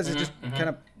 all he does is just kind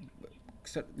of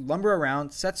lumber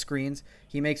around, set screens.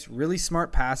 He makes really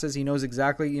smart passes. He knows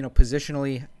exactly,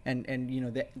 positionally and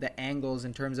the angles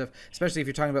in terms of, especially if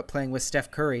you're talking about playing with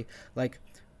Steph Curry, like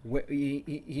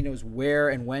he knows where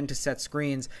and when to set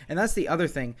screens. And that's the other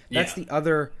thing. That's the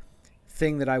other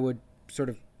thing that I would sort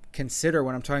of consider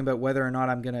when I'm talking about whether or not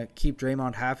I'm going to keep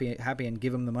Draymond happy and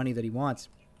give him the money that he wants,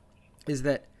 is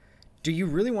that, do you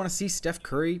really want to see Steph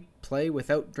Curry play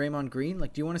without Draymond Green?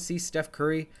 Like, do you want to see Steph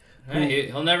Curry?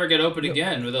 He'll never get open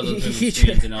again with all those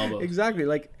screens and elbows. Exactly.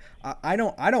 Like, I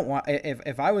don't want.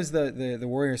 If I was the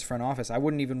Warriors front office, I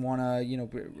wouldn't even want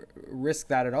to risk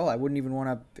that at all. I wouldn't even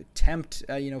want to tempt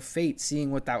fate, seeing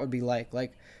what that would be like.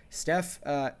 Like, Steph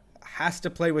has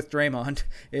to play with Draymond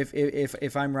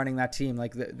if I'm running that team.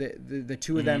 Like, the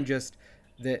two of them just.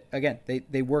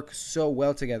 They work so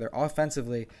well together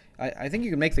offensively. I think you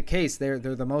can make the case they're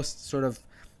the most sort of,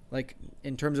 like,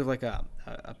 in terms of like a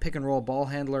pick and roll ball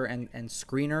handler and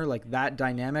screener, like that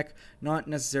dynamic, not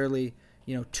necessarily,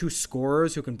 two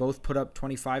scorers who can both put up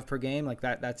 25 per game. Like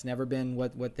that's never been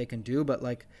what they can do, but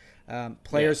like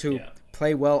players who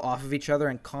play well off of each other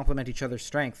and complement each other's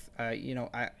strength.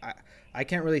 I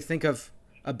can't really think of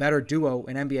a better duo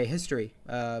in NBA history,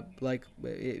 like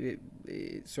it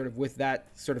sort of with that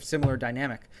sort of similar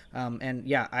dynamic.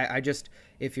 I just,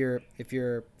 if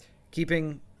you're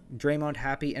keeping Draymond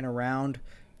happy and around,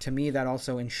 to me that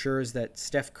also ensures that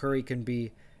Steph Curry can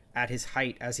be at his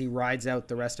height as he rides out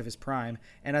the rest of his prime.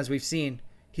 And as we've seen,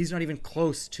 he's not even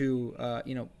close to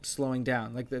slowing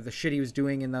down. Like the shit he was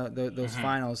doing in those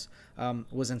finals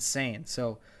was insane.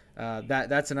 So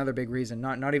that's another big reason,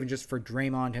 not even just for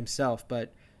Draymond himself,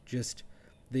 but just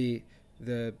the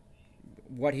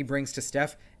what he brings to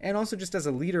Steph, and also just as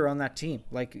a leader on that team.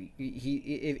 Like,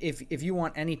 if you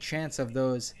want any chance of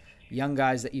those young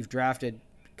guys that you've drafted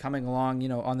coming along,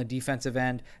 on the defensive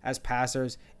end as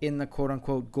passers in the quote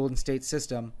unquote Golden State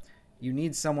system, you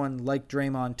need someone like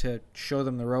Draymond to show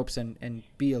them the ropes and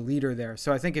be a leader there.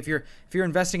 So I think if you're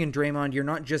investing in Draymond, you're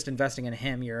not just investing in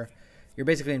him. You're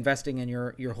basically investing in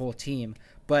your whole team.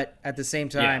 But at the same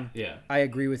time, I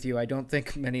agree with you. I don't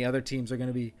think many other teams are going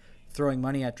to be throwing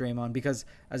money at Draymond, because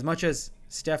as much as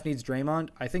Steph needs Draymond,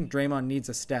 I think Draymond needs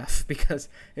a Steph, because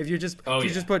if you just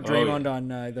put Draymond on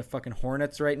the fucking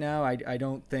Hornets right now, I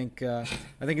don't think I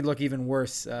think it'd look even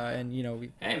worse. Hey,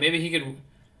 maybe he could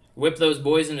whip those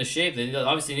boys into shape. They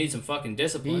obviously need some fucking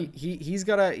discipline.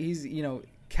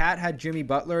 Cat had Jimmy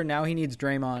Butler. Now he needs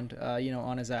Draymond,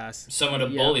 on his ass. Someone to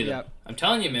bully them. I'm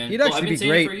telling you, man. He'd actually I've been be saying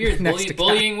great it for years.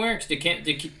 Bullying Cat. works.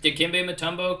 Dikembe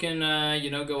Mutombo can,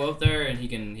 go out there and he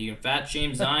can fat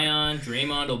shame Zion.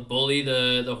 Draymond will bully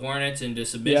the Hornets into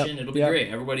submission. It'll be great.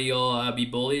 Everybody will be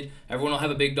bullied. Everyone will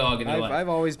have a big dog in their life. I've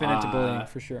always been into bullying,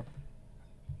 for sure.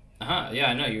 Yeah,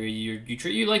 I know.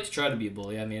 You like to try to be a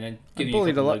bully. I mean, I give you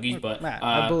bullied a couple loogies, but Matt,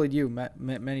 I bullied you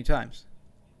many times.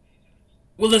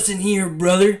 Well, listen here,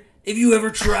 brother. If you ever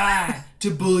try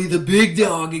to bully the big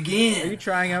dog again, are you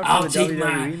trying out I'll for the take WWE,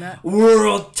 my Matt?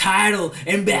 world title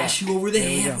and bash you over the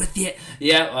head with it.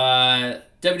 Yeah,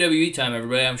 WWE time,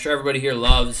 everybody. I'm sure everybody here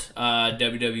loves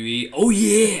WWE. Oh,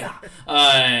 yeah.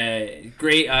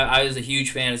 Great. I was a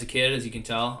huge fan as a kid, as you can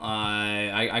tell.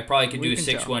 I probably could do a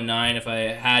 619 if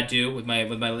I had to with my.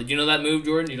 Do you know that move,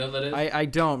 Jordan? Do you know what that is? I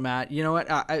don't, Matt. You know what?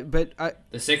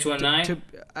 The 619?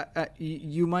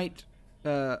 You might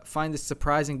find this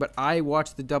surprising, but I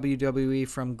watched the WWE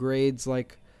from grades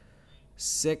like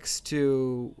 4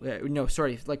 to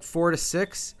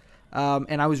 6.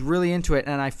 And I was really into it,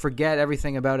 and I forget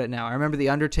everything about it now. I remember The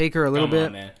Undertaker a little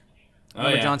bit. Man.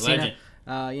 John Cena.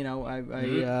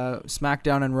 Legend.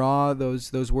 SmackDown and Raw,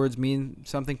 those words mean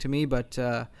something to me, but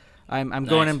I'm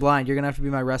going in blind. You're going to have to be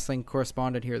my wrestling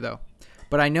correspondent here, though.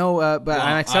 But I know,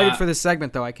 I'm excited for this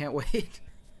segment, though. I can't wait.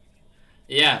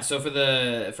 Yeah, so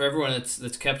for everyone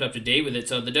that's kept up to date with it,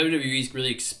 so the WWE's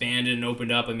really expanded and opened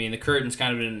up. I mean, the curtain's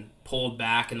kind of been pulled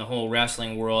back in the whole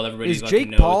wrestling world. Everybody's knows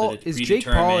that it's Is Jake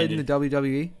Paul in the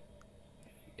WWE?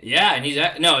 Yeah, and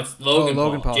it's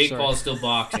Logan Paul. Jake sorry. Paul's still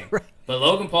boxing. Right. But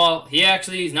Logan Paul,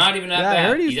 he's not even that bad. I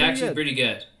heard he's actually pretty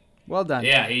good. Well done.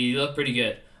 Yeah, he looked pretty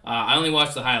good. I only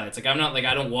watch the highlights. Like, I'm not, like,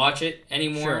 I don't watch it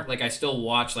anymore. Sure. Like, I still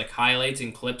watch, like, highlights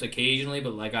and clips occasionally,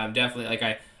 but, like, I'm definitely, like,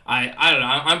 I don't know.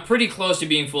 I'm pretty close to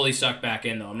being fully sucked back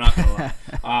in, though. I'm not gonna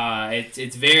lie.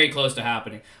 It's very close to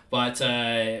happening. But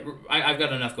I've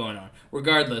got enough going on.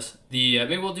 Regardless,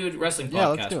 maybe we'll do a wrestling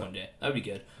podcast one day. That would be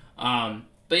good.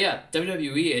 But yeah,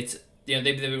 WWE. It's they've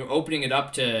been opening it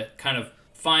up to kind of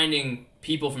finding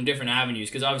people from different avenues,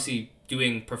 because obviously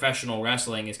doing professional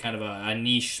wrestling is kind of a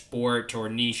niche sport or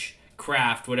niche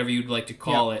craft, whatever you'd like to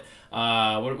call it.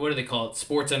 What do they call it?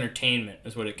 Sports entertainment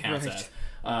is what it counts as.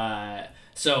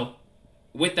 So,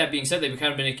 with that being said, they've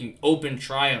kind of been making open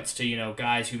tryouts to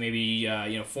guys who maybe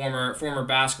former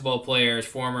basketball players,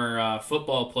 former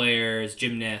football players,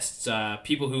 gymnasts,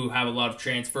 people who have a lot of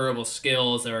transferable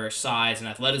skills or size and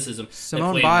athleticism.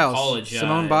 Simone Biles.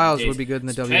 Simone Biles would be good in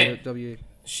the WWE.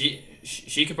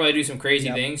 She could probably do some crazy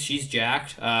things. She's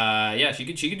jacked. She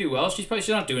could do well. She's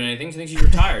not doing anything. I think she's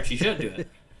retired. She should do it.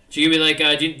 She could be like,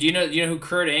 do you know who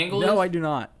Kurt Angle is? No, I do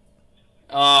not.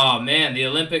 Oh man, the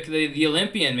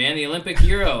Olympian, man, the Olympic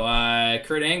hero,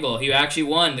 Kurt Angle. He actually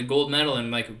won the gold medal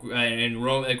in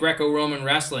Greco-Roman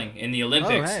wrestling in the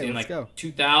Olympics in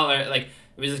 2000, it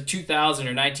was 2000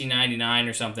 or 1999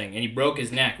 or something, and he broke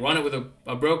his neck. Won it with a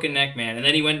broken neck, man, and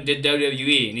then he went and did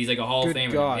WWE, and he's like a Hall of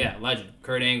Famer. God. Yeah, legend,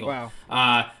 Kurt Angle. Wow.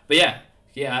 But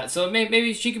yeah. So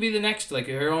maybe she could be the next, like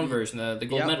her own version, the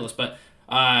gold medalist. But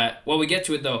while we get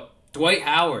to it though. Dwight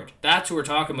Howard, that's who we're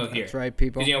talking about here. That's right,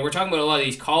 people. Because we're talking about a lot of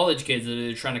these college kids that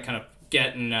are trying to kind of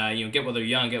get and get while they're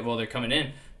young, get while they're coming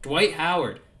in. Dwight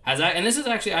Howard and this is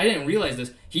actually, I didn't realize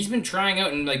this. He's been trying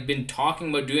out and been talking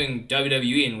about doing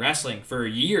WWE and wrestling for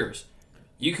years.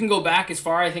 You can go back as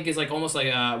far, I think, as almost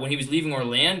when he was leaving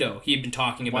Orlando, he'd been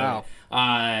talking about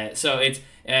it. So it's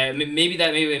maybe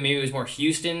it was more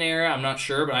Houston era. I'm not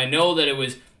sure, but I know that it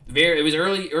was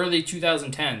early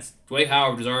 2010s. Dwight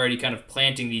Howard was already kind of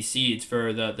planting these seeds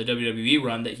for the WWE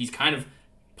run that he's kind of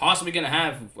possibly going to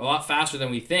have a lot faster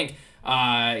than we think.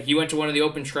 He went to one of the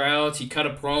open tryouts. He cut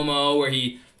a promo where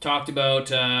he talked about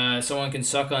someone can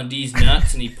suck on D's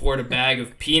nuts, and he poured a bag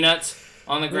of peanuts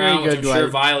on the ground, which I'm sure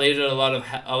violated a lot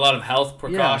of health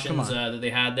precautions that they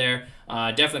had there.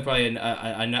 Definitely probably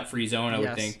a nut-free zone, I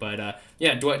would think. But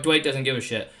Dwight doesn't give a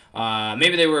shit.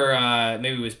 Maybe they were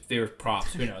they were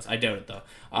props. Who knows? I doubt it though.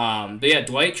 But yeah,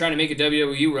 Dwight trying to make a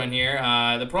WWE run here.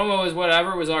 The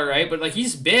promo was all right, but like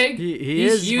he's big.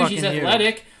 He's huge. He's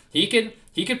athletic. Huge.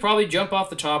 He could probably jump off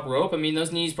the top rope. I mean,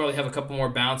 those knees probably have a couple more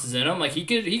bounces in him. Like he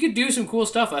could do some cool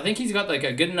stuff. I think he's got like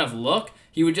a good enough look.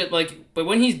 He would just but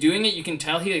when he's doing it, you can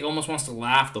tell he like almost wants to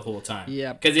laugh the whole time.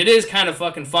 Yeah. Because it is kind of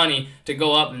fucking funny to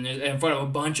go up and in front of a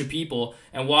bunch of people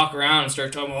and walk around and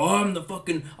start talking. Oh, I'm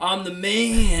the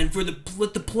man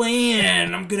with the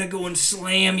plan. I'm gonna go and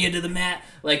slam you to the mat.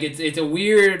 Like it's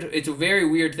a very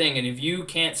weird thing. And if you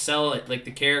can't sell it like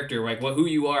the character, like who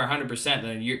you are 100%,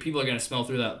 then people are gonna smell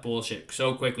through that bullshit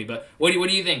so quickly. But what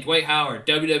do you think, Dwight Howard,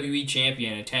 WWE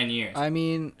champion in 10 years? I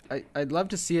mean, I'd love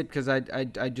to see it because I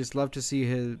just love to see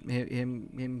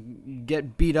him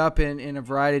get beat up in a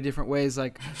variety of different ways.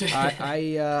 Like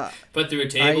I put through a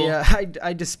table.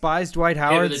 I despise Dwight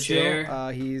Howard. Still.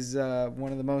 He's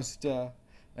one of the most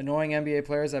annoying NBA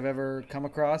players I've ever come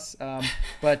across.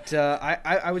 But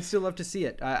I would still love to see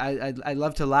it. I'd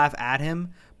love to laugh at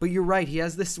him. But you're right. He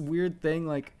has this weird thing.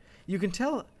 Like you can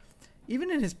tell. Even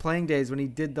in his playing days when he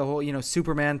did the whole,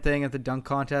 Superman thing at the dunk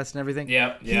contest and everything.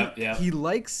 Yeah. He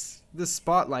likes the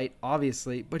spotlight,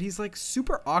 obviously, but he's like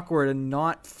super awkward and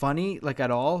not funny, like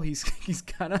at all. He's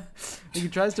kind of, he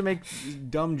tries to make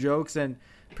dumb jokes, and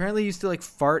apparently he used to like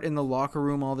fart in the locker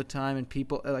room all the time, and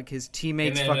people, like his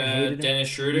teammates fucking hated him. Dennis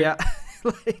Schroeder. Yeah.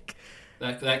 Like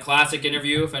that classic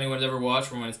interview, if anyone's ever watched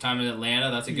from when his time in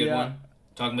Atlanta, that's a good one.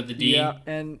 Talking about the D. Yeah,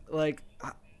 and like,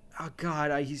 oh God,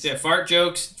 fart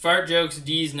jokes,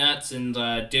 D's nuts, and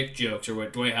dick jokes are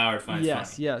what Dwight Howard finds funny.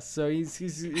 Yes. So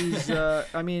he's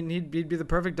I mean, he'd be the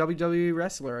perfect WWE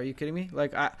wrestler. Are you kidding me?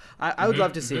 Like I would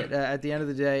love to see it. At the end of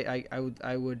the day, I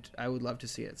would love to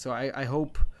see it. So I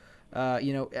hope,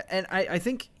 and I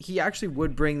think he actually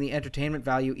would bring the entertainment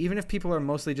value, even if people are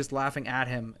mostly just laughing at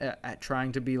him at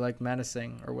trying to be like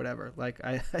menacing or whatever. Like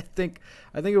I think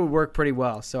it would work pretty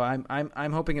well. So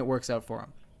I'm hoping it works out for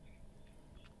him.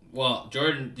 Well,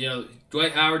 Jordan,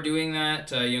 Dwight Howard doing that,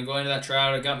 going to that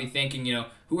tryout, it got me thinking,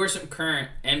 who are some current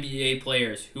NBA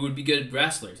players who would be good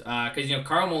wrestlers? Because,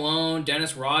 Karl Malone,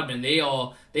 Dennis Rodman,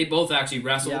 they both actually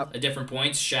wrestled at different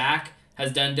points. Shaq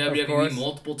has done WWE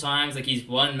multiple times. Like, he's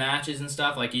won matches and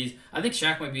stuff. Like, I think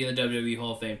Shaq might be in the WWE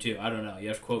Hall of Fame, too. I don't know. You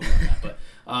have to quote me on that. But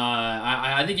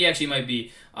I think he actually might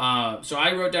be. So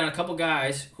I wrote down a couple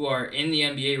guys who are in the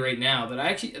NBA right now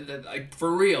that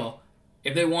for real,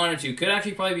 if they wanted to, could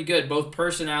actually probably be good, both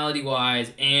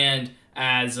personality-wise and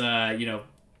as,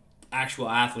 actual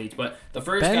athletes. But the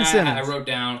first guy I wrote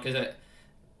down, because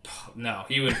no,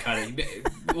 he would cut it.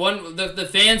 The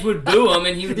fans would boo him,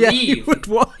 and he would leave.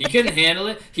 He couldn't handle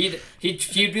it. He'd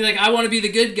be like, I want to be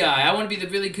the good guy. I want to be the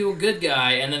really cool good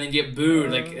guy. And then he'd get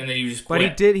booed, and then he would just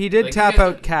quit. But he did tap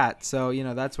out Kat, so,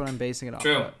 that's what I'm basing it off.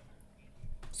 True.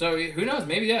 So who knows?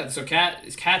 Maybe So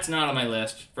Cat's not on my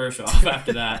list. First off,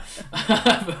 after that,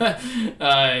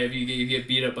 if you get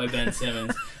beat up by Ben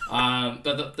Simmons,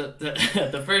 but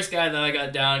the first guy that I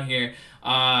got down here,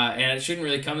 and it shouldn't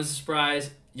really come as a surprise,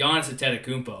 Giannis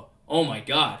Antetokounmpo. Oh my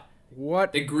God!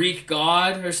 What? The Greek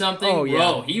god or something? Oh yeah.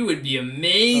 Bro, he would be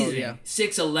amazing. Oh, yeah.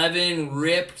 6'11",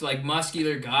 ripped, like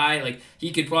muscular guy. Like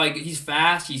he's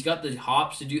fast. He's got the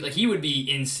hops to do. Like he would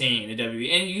be insane at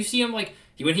WWE. And you see him like.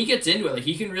 When he gets into it, like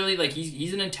he can really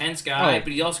he's an intense guy,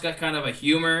 but he also got kind of a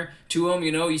humor to him.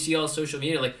 You see all social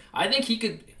media. Like I think he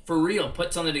could for real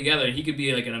put something together. He could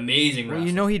be like an amazing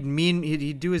wrestler. Well,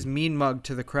 he'd do his mean mug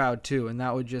to the crowd too, and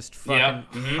that would just fucking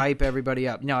hype everybody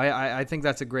up. No, I think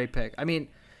that's a great pick. I mean,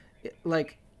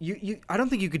 like I don't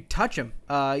think you could touch him.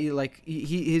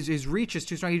 His reach is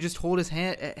too strong. You just hold his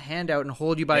hand out and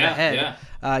hold you by the head.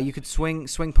 Yeah. You could swing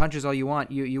punches all you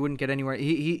want. You wouldn't get anywhere.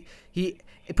 He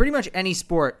pretty much any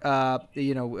sport,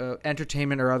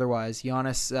 entertainment or otherwise,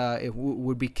 Giannis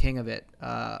would be king of it,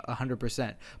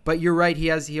 100%. But you're right. He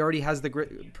already has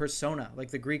the persona,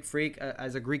 like the Greek freak,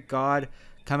 as a Greek god,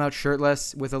 come out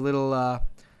shirtless with a little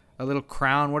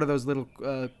crown. What are those little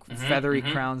feathery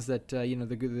crowns that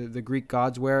the Greek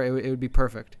gods wear? It would be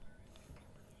perfect.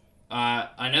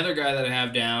 Another guy that I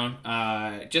have down,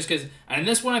 just because, and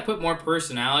this one I put more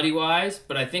personality-wise,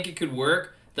 but I think it could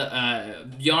work.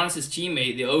 Giannis's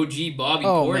teammate, the OG Bobby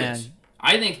Portis. Man.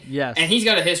 I think, yes. And he's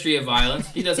got a history of violence.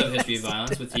 He does have a history of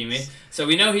violence with teammates, so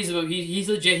we know he's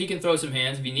legit. He can throw some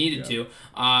hands if he needed to.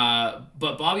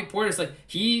 But Bobby Portis, like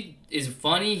he is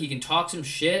funny. He can talk some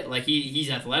shit. Like he's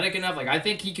athletic enough. Like I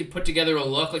think he could put together a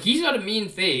look. Like he's got a mean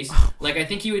face. Like I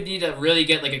think he would need to really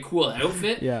get like a cool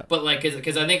outfit. Yeah. But like,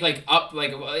 cause I think like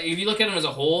if you look at him as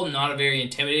a whole, not a very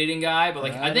intimidating guy. But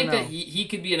like I think that he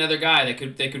could be another guy that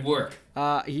could work.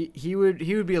 He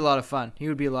would be a lot of fun. He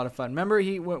would be a lot of fun. Remember,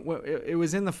 it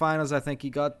was in the finals. I think he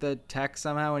got the tech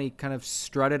somehow, and he kind of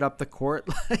strutted up the court,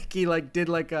 like he like did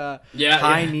like a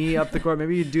high knee up the court.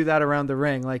 Maybe you do that around the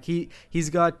ring. Like he's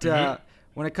got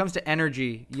when it comes to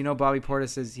energy, you know, Bobby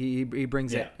Portis is he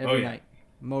brings it every night.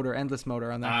 Endless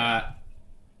motor on that.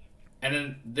 And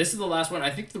then this is the last one. I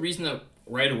think the reason that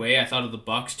right away I thought of the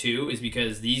Bucks too is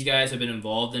because these guys have been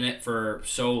involved in it for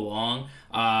so long.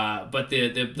 But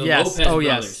the Lopez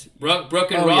brothers,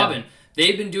 Brooke and Robin,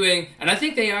 they've been doing, and I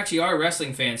think they actually are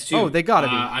wrestling fans too. Oh, they gotta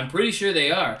be. I'm pretty sure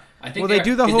they are. I think they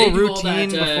do the whole routine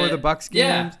before the Bucks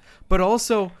games. Yeah. But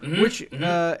also, it's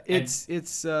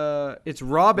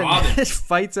Robin that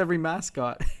fights every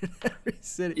mascot in every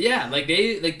city. Yeah, like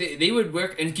they would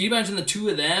work. And can you imagine the two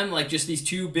of them, like just these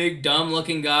two big dumb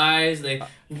looking guys? They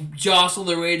jostle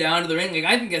their way down to the ring. Like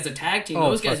I think as a tag team,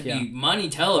 those guys would be money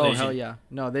television. Oh hell yeah!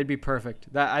 No, they'd be perfect.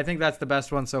 I think that's the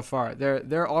best one so far.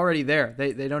 They're already there.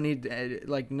 They don't need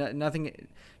nothing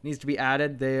needs to be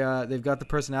added. They've got the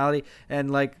personality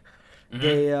and like.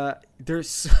 They're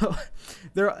so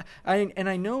I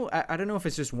know I don't know if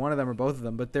it's just one of them or both of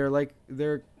them, but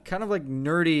they're kind of like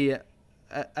nerdy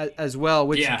as well,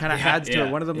 which kind of adds to it.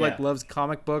 One of them like loves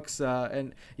comic books,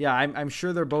 and I'm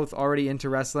sure they're both already into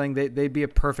wrestling. They'd be a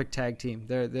perfect tag team.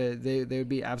 They would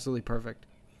be absolutely perfect.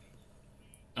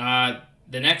 The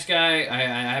next guy,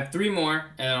 I have three more,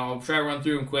 and I'll try to run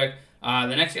through them quick.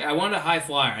 The next guy, I wanted a high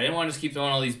flyer. I didn't want to just keep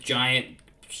throwing all these giant,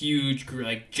 huge,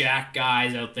 like jack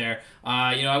guys out there.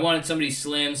 I wanted somebody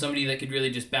slim, somebody that could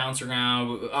really just bounce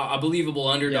around, a believable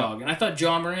underdog. And I thought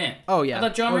John Morant. Oh yeah. I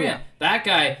thought John Morant. Yeah. That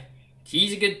guy,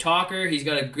 he's a good talker. He's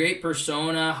got a great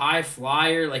persona, high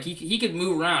flyer. Like he could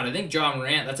move around. I think John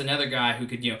Morant, that's another guy who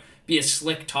could be a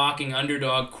slick talking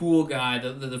underdog, cool guy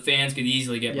that the fans could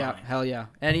easily get behind. Yeah, hell yeah.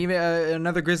 And even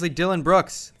another Grizzly, Dylan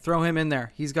Brooks, throw him in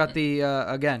there. He's got the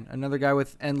again another guy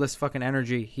with endless fucking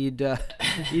energy. He'd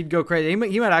go crazy.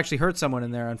 He might actually hurt someone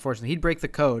in there. Unfortunately, he'd break the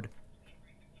code.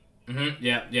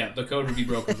 Yeah. The code would be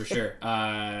broken for sure.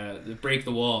 Break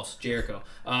the walls, Jericho.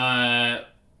 The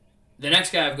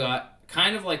next guy I've got,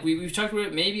 kind of like we've talked about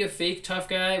it, maybe a fake tough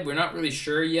guy. We're not really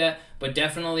sure yet, but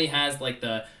definitely has like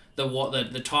the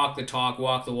talk the talk,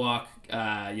 walk the walk,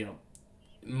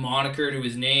 moniker to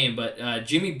his name. But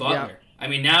Jimmy Butler. Yeah. I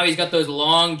mean, now he's got those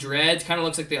long dreads. Kind of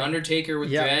looks like the Undertaker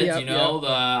with dreads.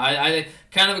 I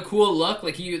kind of a cool look.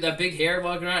 Like that big hair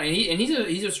walking around, and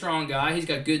he's a strong guy. He's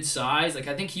got good size. Like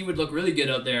I think he would look really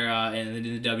good out there in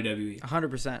the WWE.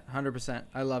 100%.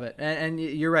 I love it. And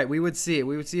you're right. We would see it.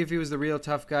 We would see if he was the real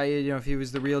tough guy. If he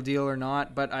was the real deal or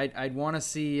not. But I'd want to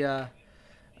see.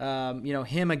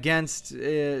 Him against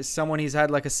someone he's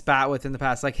had like a spat with in the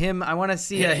past. Like him, I want to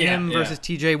see him versus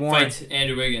T.J. Warren. Fight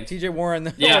Andrew Wiggins. T.J. Warren.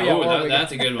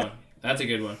 That's a good one. That's a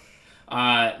good one.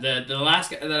 The last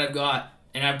guy that I've got,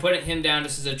 and I put him down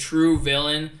just as a true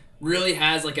villain, really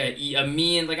has like a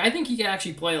mean, like I think he could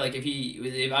actually play like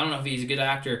if I don't know if he's a good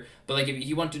actor, but like if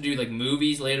he wanted to do like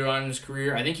movies later on in his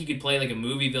career, I think he could play like a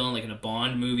movie villain, like in a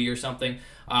Bond movie or something.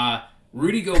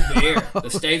 Rudy Gobert, the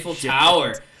Stifle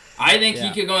Tower. I think he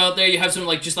could go out there. You have some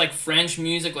just French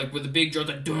music, like with the big drums,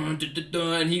 like dun, dun, dun,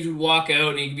 dun, and he could walk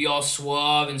out and he could be all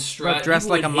suave and strut. Dressed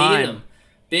like a mime.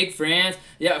 Big France,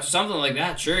 something like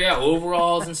that. Sure,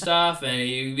 overalls and stuff, and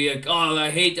he'd be like, "Oh,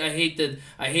 I hate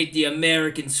the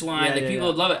American swine." People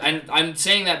would love it. And I'm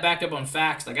saying that backed up on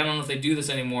facts. Like I don't know if they do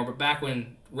this anymore, but back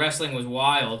when wrestling was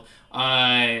wild,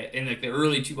 in like the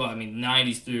early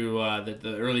 90s through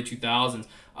the early 2000s,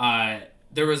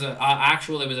 there was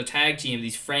a tag team of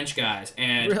these French guys,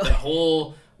 and the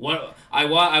whole I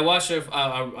watched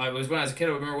I was when I was a kid.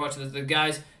 I remember watching the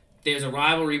guys. There's a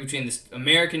rivalry between this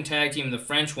American tag team and the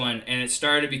French one, and it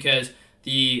started because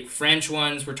the French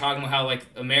ones were talking about how like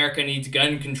America needs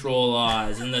gun control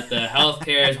laws and that the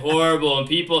healthcare is horrible and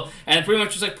pretty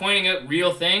much just like pointing out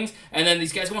real things, and then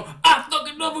these guys going, "I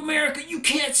fucking love America. You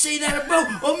can't say that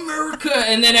about America,"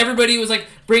 and then everybody was like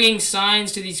bringing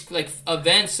signs to these like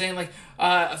events saying like,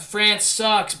 France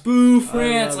sucks, boo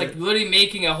France, like literally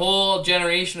making a whole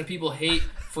generation of people hate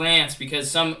France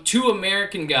because some two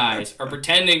American guys are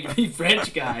pretending to be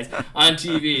French guys on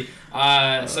TV.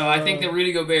 So I think that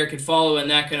Rudy Gobert could follow in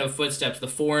that kind of footsteps, the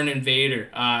foreign invader.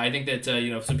 I think that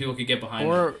some people could get behind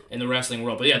that in the wrestling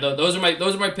world. But yeah, those are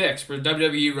my picks for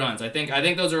WWE runs. I think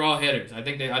those are all hitters. I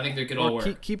think they could all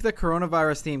work. Keep the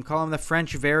coronavirus theme. Call him the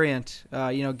French variant.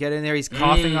 Get in there. He's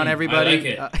coughing on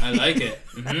everybody. I like it.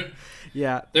 Mm-hmm.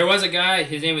 Yeah. There was a guy,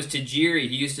 his name was Tajiri.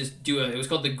 He used to do it was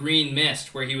called the green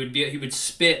mist, where he would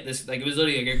spit this, like, it was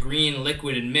literally like a green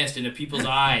liquid and mist into people's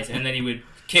eyes, and then he would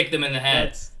kick them in the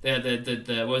head.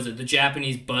 What was it? The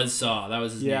Japanese buzzsaw. That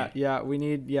was his name.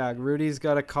 Yeah, Rudy's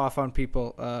got to cough on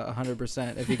people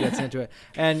 100% if he gets into it.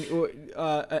 And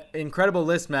incredible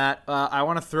list, Matt. I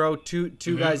want to throw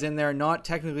two guys in there, not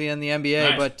technically in the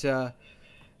NBA, nice. But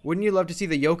wouldn't you love to see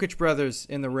the Jokic brothers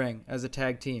in the ring as a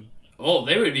tag team? Oh,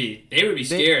 they would be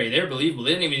scary. They're believable.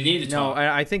 They didn't even need to talk. No,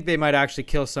 I think they might actually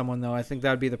kill someone though. I think that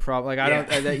would be the problem.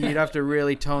 Like you'd have to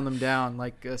really tone them down,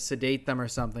 like sedate them or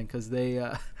something, because they.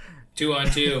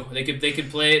 2-on-2. They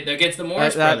could play against the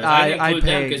Morris brothers. I'd include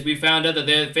them because we found out that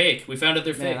they're fake. We found out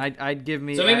they're fake. I'd give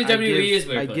me. So maybe WWE is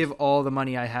better. I'd give all the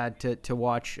money I had to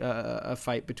watch a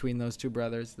fight between those two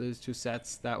brothers, those two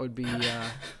sets. That would be.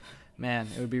 Man,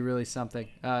 it would be really something.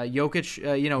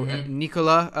 Jokic,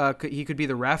 Nikola, he could be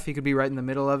the ref. He could be right in the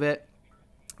middle of it.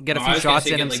 Get a few shots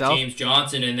in himself. Like James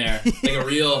Johnson in there, like a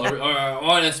real,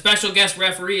 or a special guest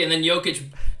referee, and then Jokic,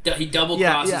 he double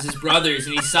crosses his brothers,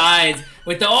 and he sides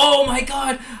with the, oh my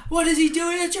God, what is he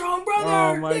doing? It's your own brother.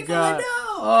 Oh my God. No.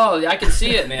 Oh, I can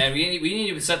see it, man. We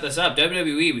need to set this up.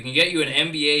 WWE, we can get you an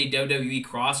NBA WWE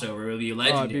crossover. It'll be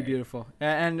legendary. Oh, it'd be beautiful.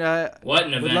 And what an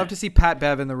event. Would love to see Pat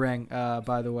Bev in the ring,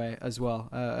 by the way, as well.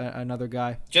 Another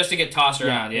guy. Just to get tossed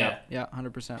around, yeah. Yeah,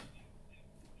 100%.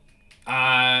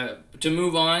 To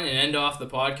move on and end off the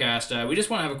podcast, we just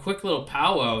want to have a quick little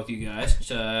powwow with you guys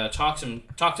to talk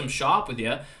some shop with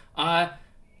you.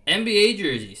 NBA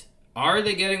jerseys, are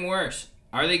they getting worse?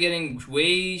 Are they getting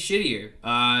way shittier?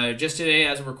 Just today,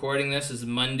 as we're recording this, is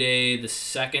Monday the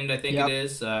 2nd, I think it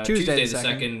is. Tuesday the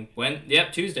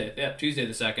 2nd. Tuesday. Yep, Tuesday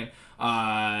the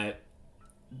 2nd.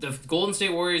 The Golden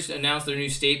State Warriors announced their new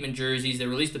statement jerseys. They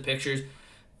released the pictures.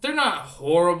 They're not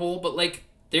horrible, but like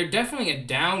they're definitely a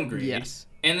downgrade. Yes.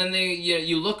 And then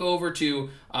you look over to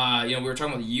we were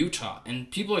talking about Utah, and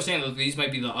people are saying that these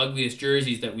might be the ugliest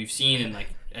jerseys that we've seen in like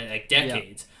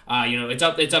decades.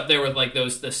 It's up there with like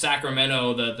the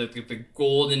Sacramento, the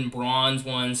gold and bronze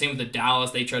one. Same with the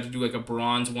Dallas. They tried to do like a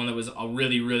bronze one that was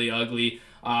really, really ugly.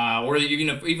 Or even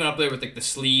up there with like the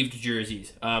sleeved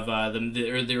jerseys of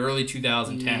the early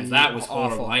 2010s. That was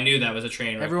horrible. Awful. I knew that was a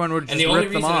train wreck. Everyone would just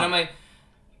rip them off.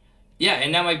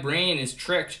 And now my brain is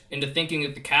tricked into thinking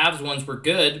that the Cavs ones were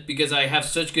good because I have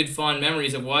such good fond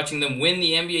memories of watching them win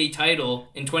the NBA title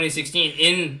in 2016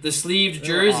 in the sleeved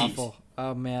jerseys. Awful.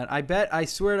 Oh man, I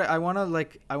swear I want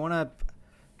to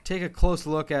take a close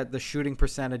look at the shooting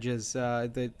percentages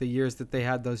the years that they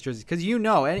had those jerseys, because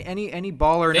any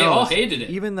baller knows they all hated it.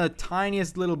 Even the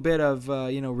tiniest little bit of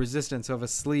resistance of a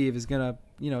sleeve is gonna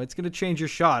it's gonna change your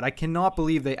shot. I cannot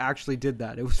believe they actually did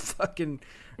that. It was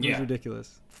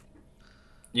ridiculous.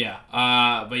 Yeah,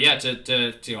 but yeah,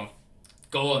 to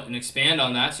go and expand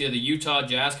on that. So the Utah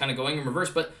Jazz kind of going in reverse,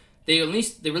 but they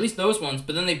released those ones,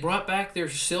 but then they brought back their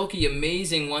silky,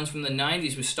 amazing ones from the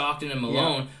 '90s with Stockton and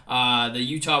Malone. Yeah. The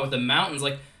Utah with the mountains.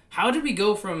 Like, how did we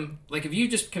go from like if you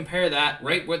just compare that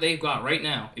right what they've got right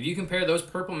now? If you compare those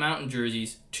Purple Mountain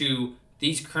jerseys to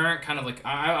these current kind of like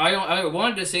I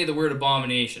wanted to say the word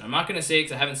abomination. I'm not gonna say it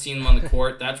because I haven't seen them on the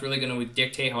court. That's really gonna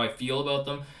dictate how I feel about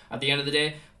them at the end of the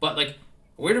day. But like,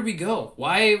 where did we go?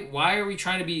 Why are we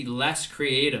trying to be less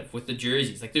creative with the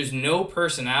jerseys? Like, there's no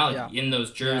personality in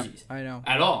those jerseys. I know.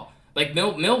 At all. Like,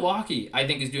 Milwaukee, I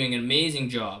think, is doing an amazing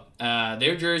job.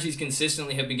 Their jerseys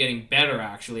consistently have been getting better,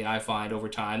 actually, I find, over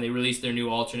time. They released their new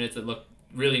alternates that look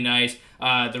really nice.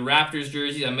 The Raptors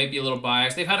jerseys, I might be a little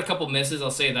biased. They've had a couple misses,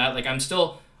 I'll say that. Like,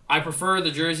 I prefer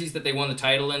the jerseys that they won the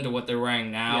title in to what they're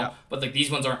wearing now. Yeah. But, like, these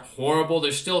ones aren't horrible.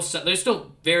 They're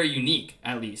still very unique,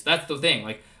 at least. That's the thing.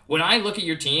 Like, when I look at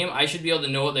your team, I should be able to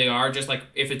know what they are, just like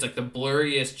if it's like the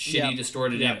blurriest, shitty,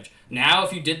 distorted image. Now,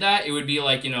 if you did that, it would be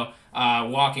like,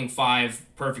 walking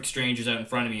 5 perfect strangers out in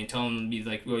front of me and telling them to be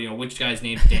like, well, which guy's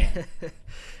name's Dan.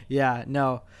 Yeah,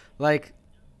 no. Like,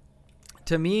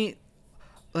 to me,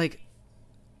 like,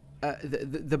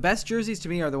 the best jerseys to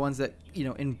me are the ones that,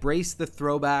 embrace the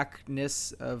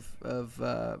throwbackness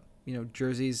of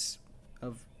jerseys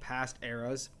of past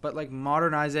eras, but like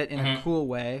modernize it in a cool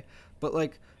way. But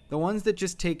like, the ones that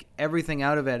just take everything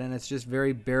out of it and it's just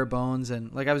very bare bones,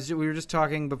 and like we were just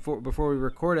talking before we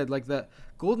recorded, like the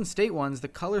Golden State ones, the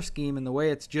color scheme and the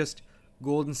way it's just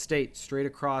Golden State straight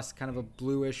across, kind of a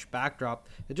bluish backdrop.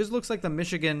 It just looks like the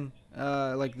Michigan,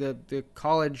 like the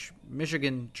college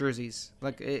Michigan jerseys,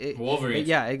 like Wolverines.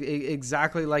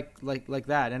 Exactly like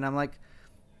that. And I'm like,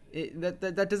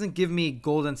 that doesn't give me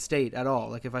Golden State at all.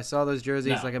 Like if I saw those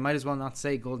jerseys, No. like I might as well not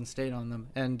say Golden State on them.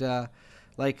 And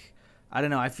like I don't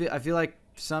know, I feel like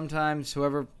sometimes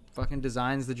whoever fucking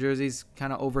designs the jerseys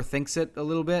kind of overthinks it a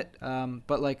little bit.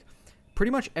 But like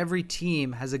pretty much every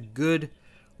team has a good,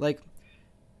 like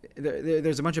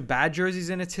there's a bunch of bad jerseys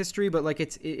in its history, but like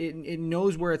it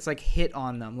knows where it's like hit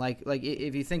on them. Like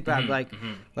if you think back,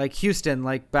 like Houston,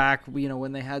 like back, you know,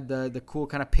 when they had the cool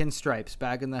kind of pinstripes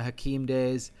back in the Hakeem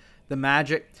days, the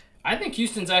Magic. I think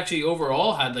Houston's actually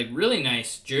overall had like really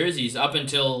nice jerseys up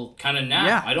until kind of now.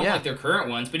 Yeah, I don't yeah. like their current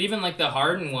ones, but even like the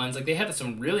Harden ones, like they had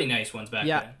some really nice ones back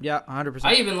then. Yeah, 100%.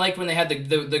 I even liked when they had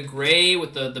the gray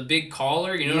with the big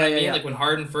collar. You know what I mean? Yeah. Like when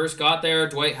Harden first got there,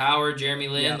 Dwight Howard, Jeremy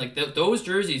Lin, like those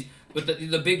jerseys with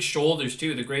the big shoulders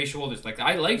too, the gray shoulders. Like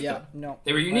I liked them. No,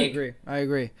 They were unique. I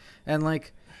agree. And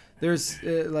like, there's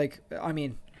I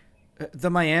mean,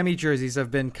 the Miami jerseys have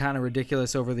been kind of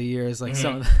ridiculous over the years. Like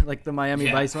some of the, like the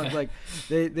Miami Vice ones, like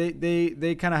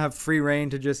they kind of have free reign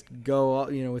to just go,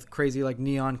 you know, with crazy like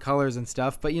neon colors and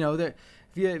stuff. But you know,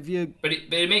 if you But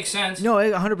it makes sense. no,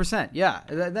 100%, yeah.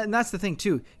 And that's the thing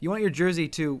too. You want your jersey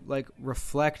to like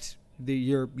reflect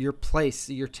your place,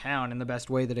 your town in the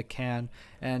best way that it can.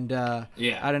 And I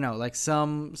don't know, like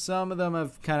some of them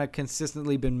have kind of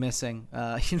consistently been missing,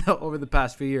 you know, over the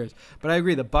past few years. But I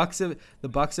agree, the Bucks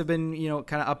have been, you know,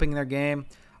 kind of upping their game.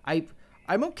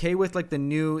 I'm okay with like the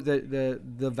new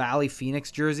the Valley Phoenix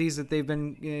jerseys that they've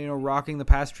been, you know, rocking the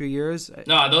past few years.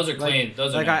 No, those are clean.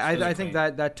 Those are like nice. I think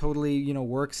that totally, you know,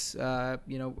 works,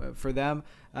 you know, for them.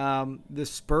 The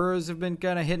Spurs have been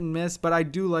kind of hit and miss, but I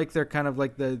do like their kind of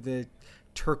like the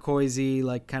turquoisey,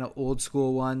 like kind of old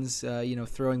school ones, you know,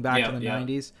 throwing back to the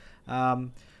 90s.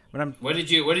 What did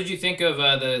you think of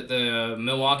the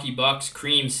Milwaukee Bucks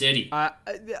Cream City?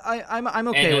 I'm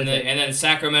okay with it. And then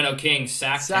Sacramento Kings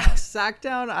Sacktown.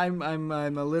 Sacktown,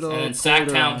 I'm a little. And then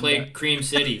Sacktown played Cream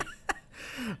City.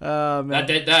 Man.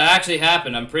 That actually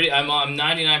happened. I'm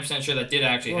 99% sure that did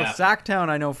actually happen. Sacktown,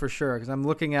 I know for sure because I'm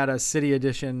looking at a City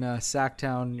Edition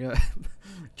Sacktown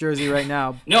jersey right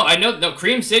now. No, I know. No,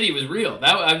 Cream City was real.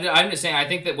 I'm just saying. I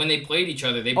think that when they played each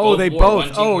other, they both wore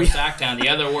one team wore Sacktown, the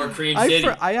other wore Cream City.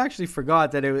 I actually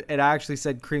forgot that it actually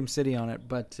said Cream City on it.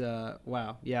 But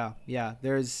wow, yeah.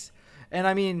 There's, and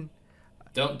I mean,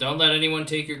 don't let anyone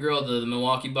take your girl to the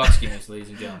Milwaukee Bucks games, ladies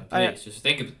and gentlemen. Please, just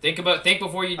think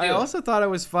before you do. I also thought it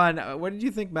was fun. What did you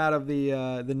think, Matt, of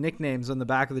the nicknames on the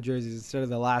back of the jerseys instead of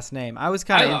the last name? I was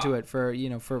kind of into it for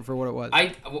what it was.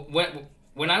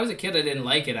 When I was a kid, I didn't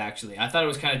like it, actually. I thought it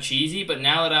was kind of cheesy, but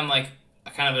now that I'm, like,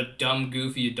 kind of a dumb,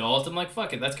 goofy adult, I'm like,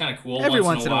 fuck it, that's kind of cool every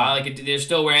once in a while. while. Like, they're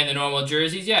still wearing the normal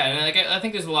jerseys. Yeah, and like, I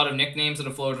think there's a lot of nicknames that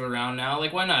have floated around now.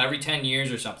 Like, why not? Every 10 years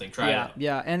or something, try it.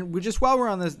 Yeah, and just while we're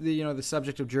on the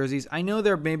subject of jerseys, I know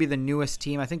they're maybe the newest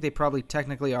team. I think they probably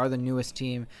technically are the newest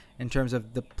team in terms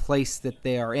of the place that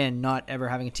they are in, not ever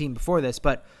having a team before this.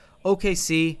 But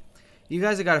OKC... You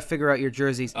guys have got to figure out your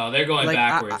jerseys. Oh, they're going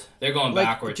backwards. They're going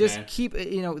backwards, just man. Keep,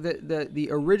 you know, the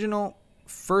original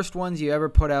first ones you ever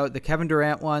put out, the Kevin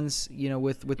Durant ones, you know,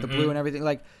 with the blue and everything,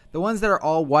 like the ones that are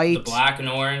all white. The black and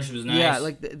orange was nice. Yeah,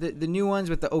 like the new ones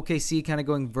with the OKC kind of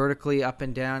going vertically up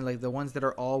and down, like the ones that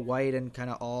are all white and kind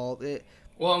of all.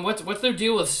 Well, and what's their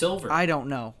deal with silver? I don't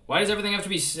know. Why does everything have to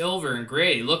be silver and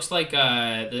gray? It looks like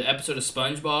the episode of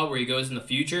SpongeBob where he goes in the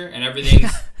future and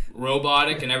everything's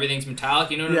robotic and everything's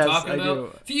metallic. You know what I'm talking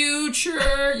about? Do.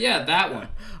 Future. Yeah, that one.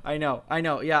 I know.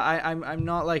 Yeah, I'm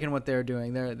not liking what they're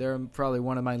doing. They're probably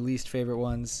one of my least favorite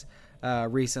ones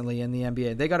recently in the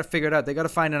NBA. They got to figure it out. They got to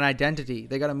find an identity.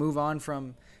 They got to move on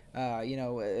from. You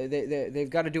know, they've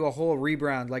got to do a whole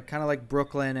rebrand, like kind of like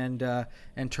Brooklyn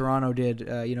and Toronto did,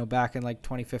 you know, back in like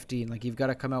 2015. Like you've got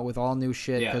to come out with all new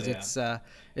shit because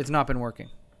it's not been working.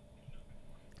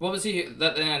 Well, but see,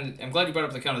 and I'm glad you brought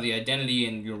up the kind of the identity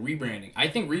and your rebranding. I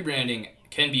think rebranding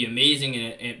can be amazing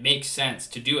and it makes sense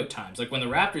to do at times. Like when the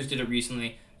Raptors did it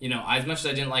recently, you know, as much as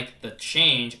I didn't like the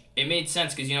change, it made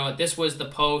sense because, you know what, this was the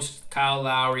post Kyle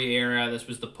Lowry era. This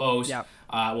was the post. Yeah.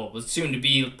 Well, it was soon to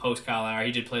be post Kyle Lowry.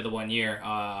 He did play the 1 year,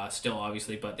 still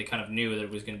obviously, but they kind of knew that it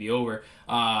was going to be over.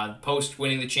 Post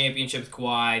winning the championship with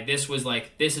Kawhi, this was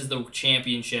like, this is the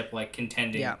championship like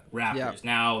contending Raptors. Yeah.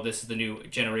 Now this is the new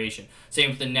generation. Same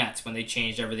with the Nets when they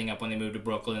changed everything up when they moved to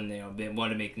Brooklyn. You know, they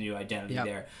wanted to make the new identity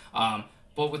there.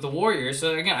 But with the Warriors,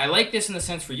 so again, I like this in the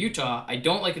sense for Utah. I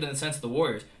don't like it in the sense of the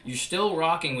Warriors. You're still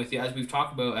rocking with, as we've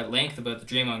talked about at length about the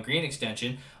Draymond Green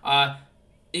extension.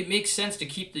 it makes sense to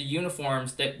keep the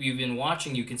uniforms that we've been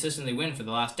watching you consistently win for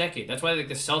the last decade. That's why like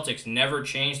the Celtics never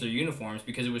changed their uniforms,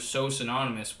 because it was so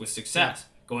synonymous with success. Yeah.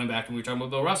 Going back to when we were talking about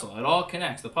Bill Russell, it all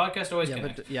connects. The podcast always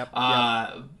connects.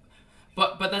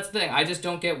 But that's the thing. I just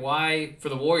don't get why, for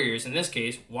the Warriors in this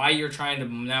case, why you're trying to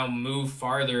now move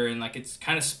farther and like it's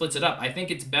kind of splits it up. I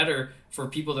think it's better for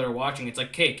people that are watching. It's like,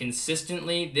 okay,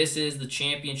 consistently, this is the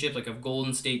championship like of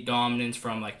Golden State dominance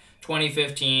from like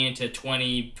 2015 to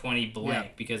 2020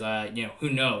 blank, because who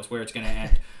knows where it's going to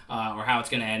end or how it's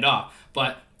going to end off.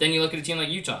 But then you look at a team like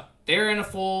Utah. They're in a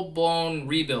full-blown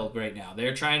rebuild right now.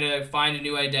 They're trying to find a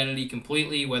new identity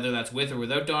completely, whether that's with or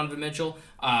without Donovan Mitchell.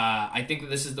 I think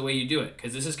that this is the way you do it,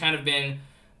 because this has kind of been...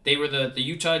 They were the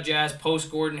Utah Jazz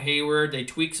post-Gordon Hayward. They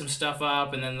tweaked some stuff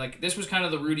up, and then like this was kind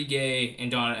of the Rudy Gay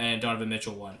and Donovan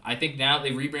Mitchell one. I think now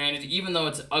they've rebranded, even though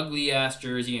it's an ugly-ass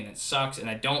jersey and it sucks and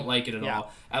I don't like it at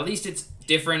all. At least it's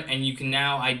different, and you can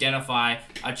now identify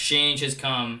a change has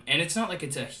come. And it's not like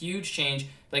it's a huge change.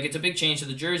 Like, it's a big change to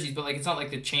the jerseys, but, like, it's not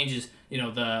like it changes,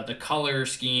 the color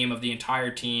scheme of the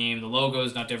entire team. The logo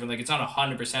is not different. Like, it's not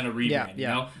 100% a rebrand, you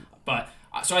know? But,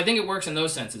 so I think it works in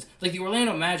those senses. Like, the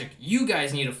Orlando Magic, you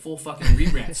guys need a full fucking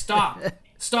rebrand. Stop.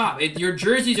 Your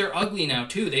jerseys are ugly now,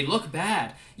 too. They look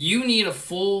bad. You need a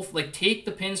full, like, take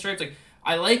the pinstripes. Like,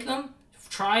 I like them.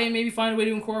 Try and maybe find a way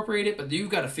to incorporate it, but you've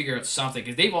got to figure out something,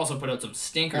 because they've also put out some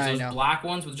stinkers. Those black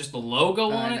ones with just the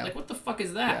logo on it. Like, what the fuck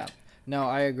is that? Yeah. No,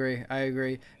 I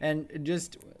agree. And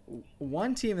just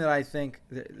one team that I think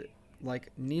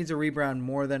like needs a rebrand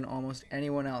more than almost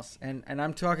anyone else, and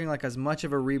I'm talking like as much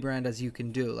of a rebrand as you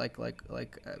can do, like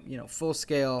full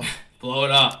scale, blow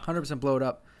it up, 100% blow it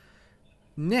up.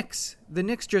 The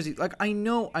Knicks jersey. Like I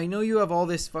know you have all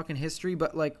this fucking history,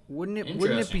 but like wouldn't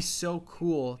it be so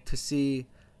cool to see?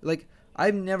 Like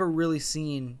I've never really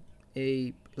seen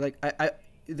a like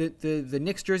The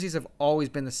Knicks jerseys have always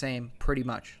been the same, pretty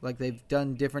much. Like they've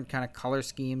done different kind of color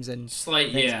schemes and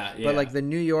yeah. But like the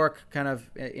New York kind of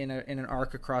in an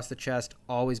arc across the chest,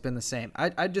 always been the same.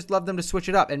 I'd just love them to switch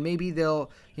it up, and maybe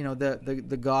they'll,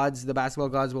 the gods, the basketball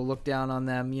gods will look down on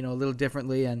them, a little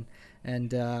differently and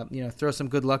throw some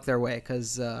good luck their way.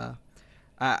 Because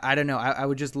I don't know, I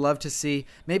would just love to see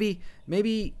maybe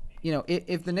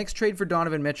if the Knicks trade for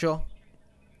Donovan Mitchell,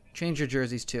 change your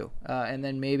jerseys too, and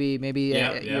then maybe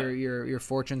your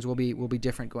fortunes will be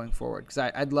different going forward. Because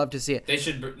I'd love to see it. They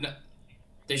should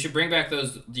bring back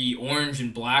the orange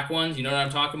and black ones. You know what I'm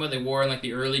talking about? They wore in like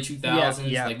the early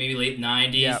 2000s, like maybe late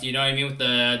 90s. Yeah. You know what I mean, with the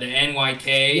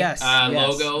NYK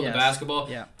logo, the basketball.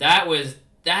 Yeah.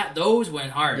 Those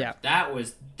went hard. Yeah. That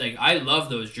was like, I love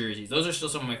those jerseys. Those are still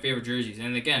some of my favorite jerseys.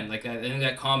 And again, like I think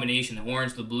that combination, the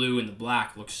orange, the blue, and the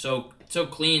black, looks so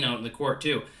clean out in the court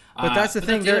too. But that's the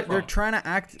thing. They're trying to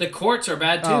act. The courts are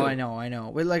bad too. Oh, I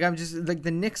know. But like, I'm just like the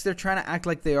Knicks. They're trying to act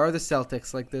like they are the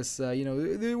Celtics. Like this,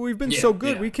 we've been so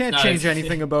good. Yeah. We can't change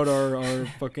anything about our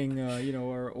fucking,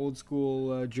 our old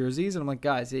school jerseys. And I'm like,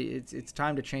 guys, it's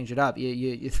time to change it up.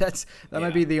 That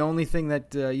might be the only thing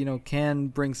that can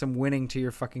bring some winning to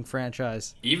your fucking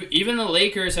franchise. Even the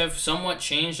Lakers have somewhat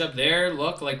changed up their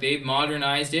look. Like they've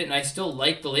modernized it, and I still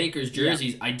like the Lakers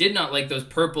jerseys. Yeah. I did not like those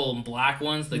purple and black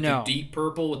ones, like the deep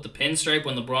purple with the pinstripe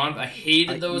when LeBron. I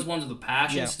hated those ones with a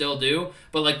passion, still do.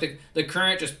 But like the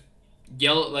current just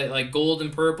yellow, like gold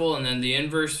and purple, and then the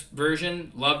inverse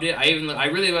version, loved it. I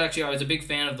was a big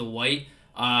fan of the white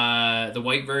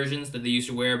versions that they used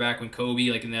to wear back when Kobe,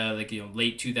 like in the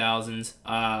late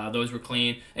 2000s. Those were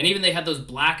clean, and even they had those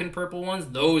black and purple ones.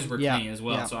 Those were clean as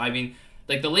well. Yeah. So I mean,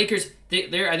 like the Lakers,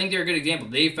 I think they're a good example.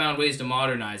 They found ways to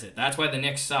modernize it. That's why the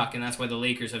Knicks suck, and that's why the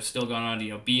Lakers have still gone on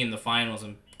to be in the finals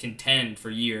and contend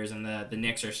for years, and the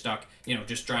Knicks are stuck,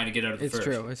 just trying to get out of the first.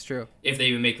 It's true. If they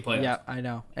even make the playoffs. Yeah, I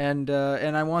know. And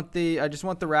I just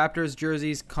want the Raptors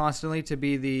jerseys constantly to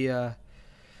be the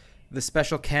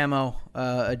special camo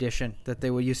edition that they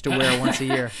used to wear once a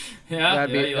year. I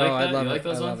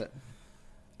love it.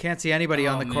 Can't see anybody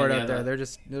on the court out there. They're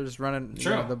just running.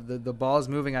 True. The ball's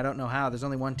moving. I don't know how. There's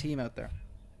only one team out there.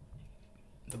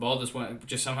 The ball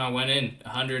just somehow went in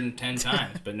 110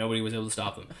 times, but nobody was able to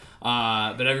stop them.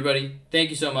 But everybody, thank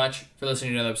you so much for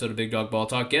listening to another episode of Big Dog Ball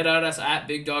Talk. Get at us at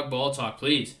Big Dog Ball Talk,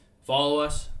 please. Follow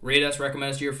us, rate us,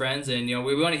 recommend us to your friends, and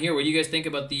we want to hear what you guys think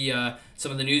about the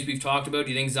some of the news we've talked about.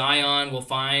 Do you think Zion will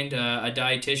find a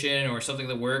dietitian or something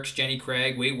that works? Jenny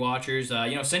Craig, Weight Watchers,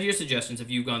 send your suggestions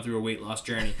if you've gone through a weight loss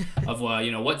journey of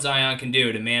what Zion can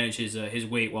do to manage his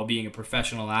weight while being a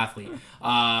professional athlete.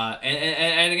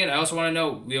 And again, I also want to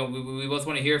know, we both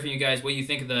want to hear from you guys what you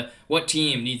think of what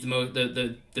team needs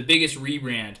the biggest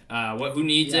rebrand. Who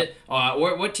needs it?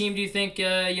 Or what team do you think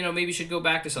maybe should go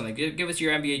back to something? Give us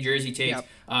your NBA jersey takes. Yep.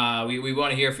 We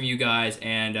want to hear from you guys,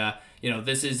 and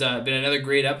this has been another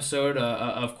great episode.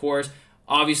 Of course,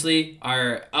 obviously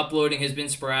our uploading has been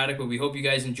sporadic, but we hope you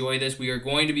guys enjoy this. We are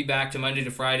going to be back to Monday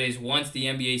to Fridays once the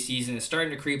NBA season is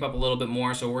starting to creep up a little bit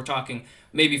more. So we're talking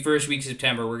maybe first week of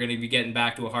September. We're going to be getting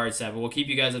back to a hard set, but we'll keep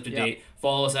you guys up to date.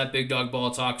 Follow us at Big Dog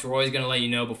Ball Talks. We're always going to let you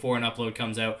know before an upload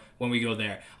comes out when we go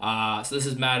there. So this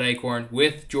is Matt Acorn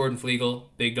with Jordan Flegel,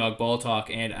 Big Dog Ball Talk,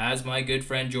 and as my good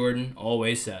friend Jordan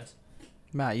always says,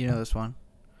 Matt, you know this one.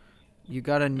 You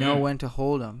got to know when to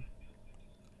hold them.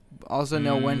 Also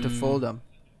know when to fold them.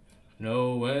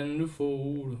 Know when to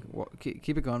fold 'em. Well,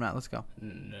 keep it going, Matt. Let's go.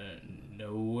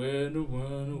 Know when to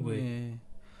run away.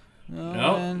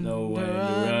 Yeah. Know when to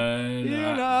run.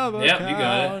 Yep, you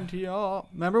got it.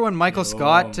 Remember when Michael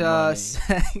Scott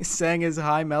sang his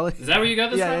high melody? Is that where you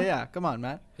got this from? Yeah. Come on,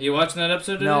 Matt. Are you watching that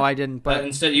episode today? No, I didn't. But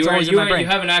instead, you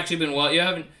haven't actually been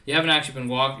working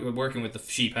with the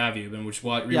sheep, have you? Been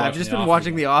Yeah, I've just been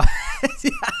watching The Office.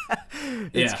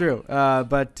 It's true.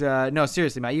 But no,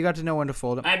 seriously, Matt, you got to know when to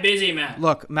fold them. I'm busy, Matt.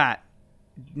 Look, Matt,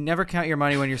 never count your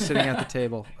money when you're sitting at the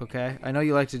table. Okay, I know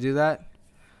you like to do that.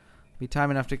 Be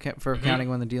time enough for counting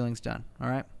when the dealing's done. All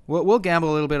right, we'll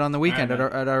gamble a little bit on the weekend at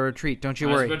our retreat. Don't you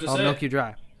worry. I'll milk you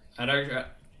dry.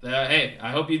 Hey,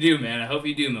 I hope you do, man. I hope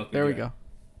you do milk. There we go.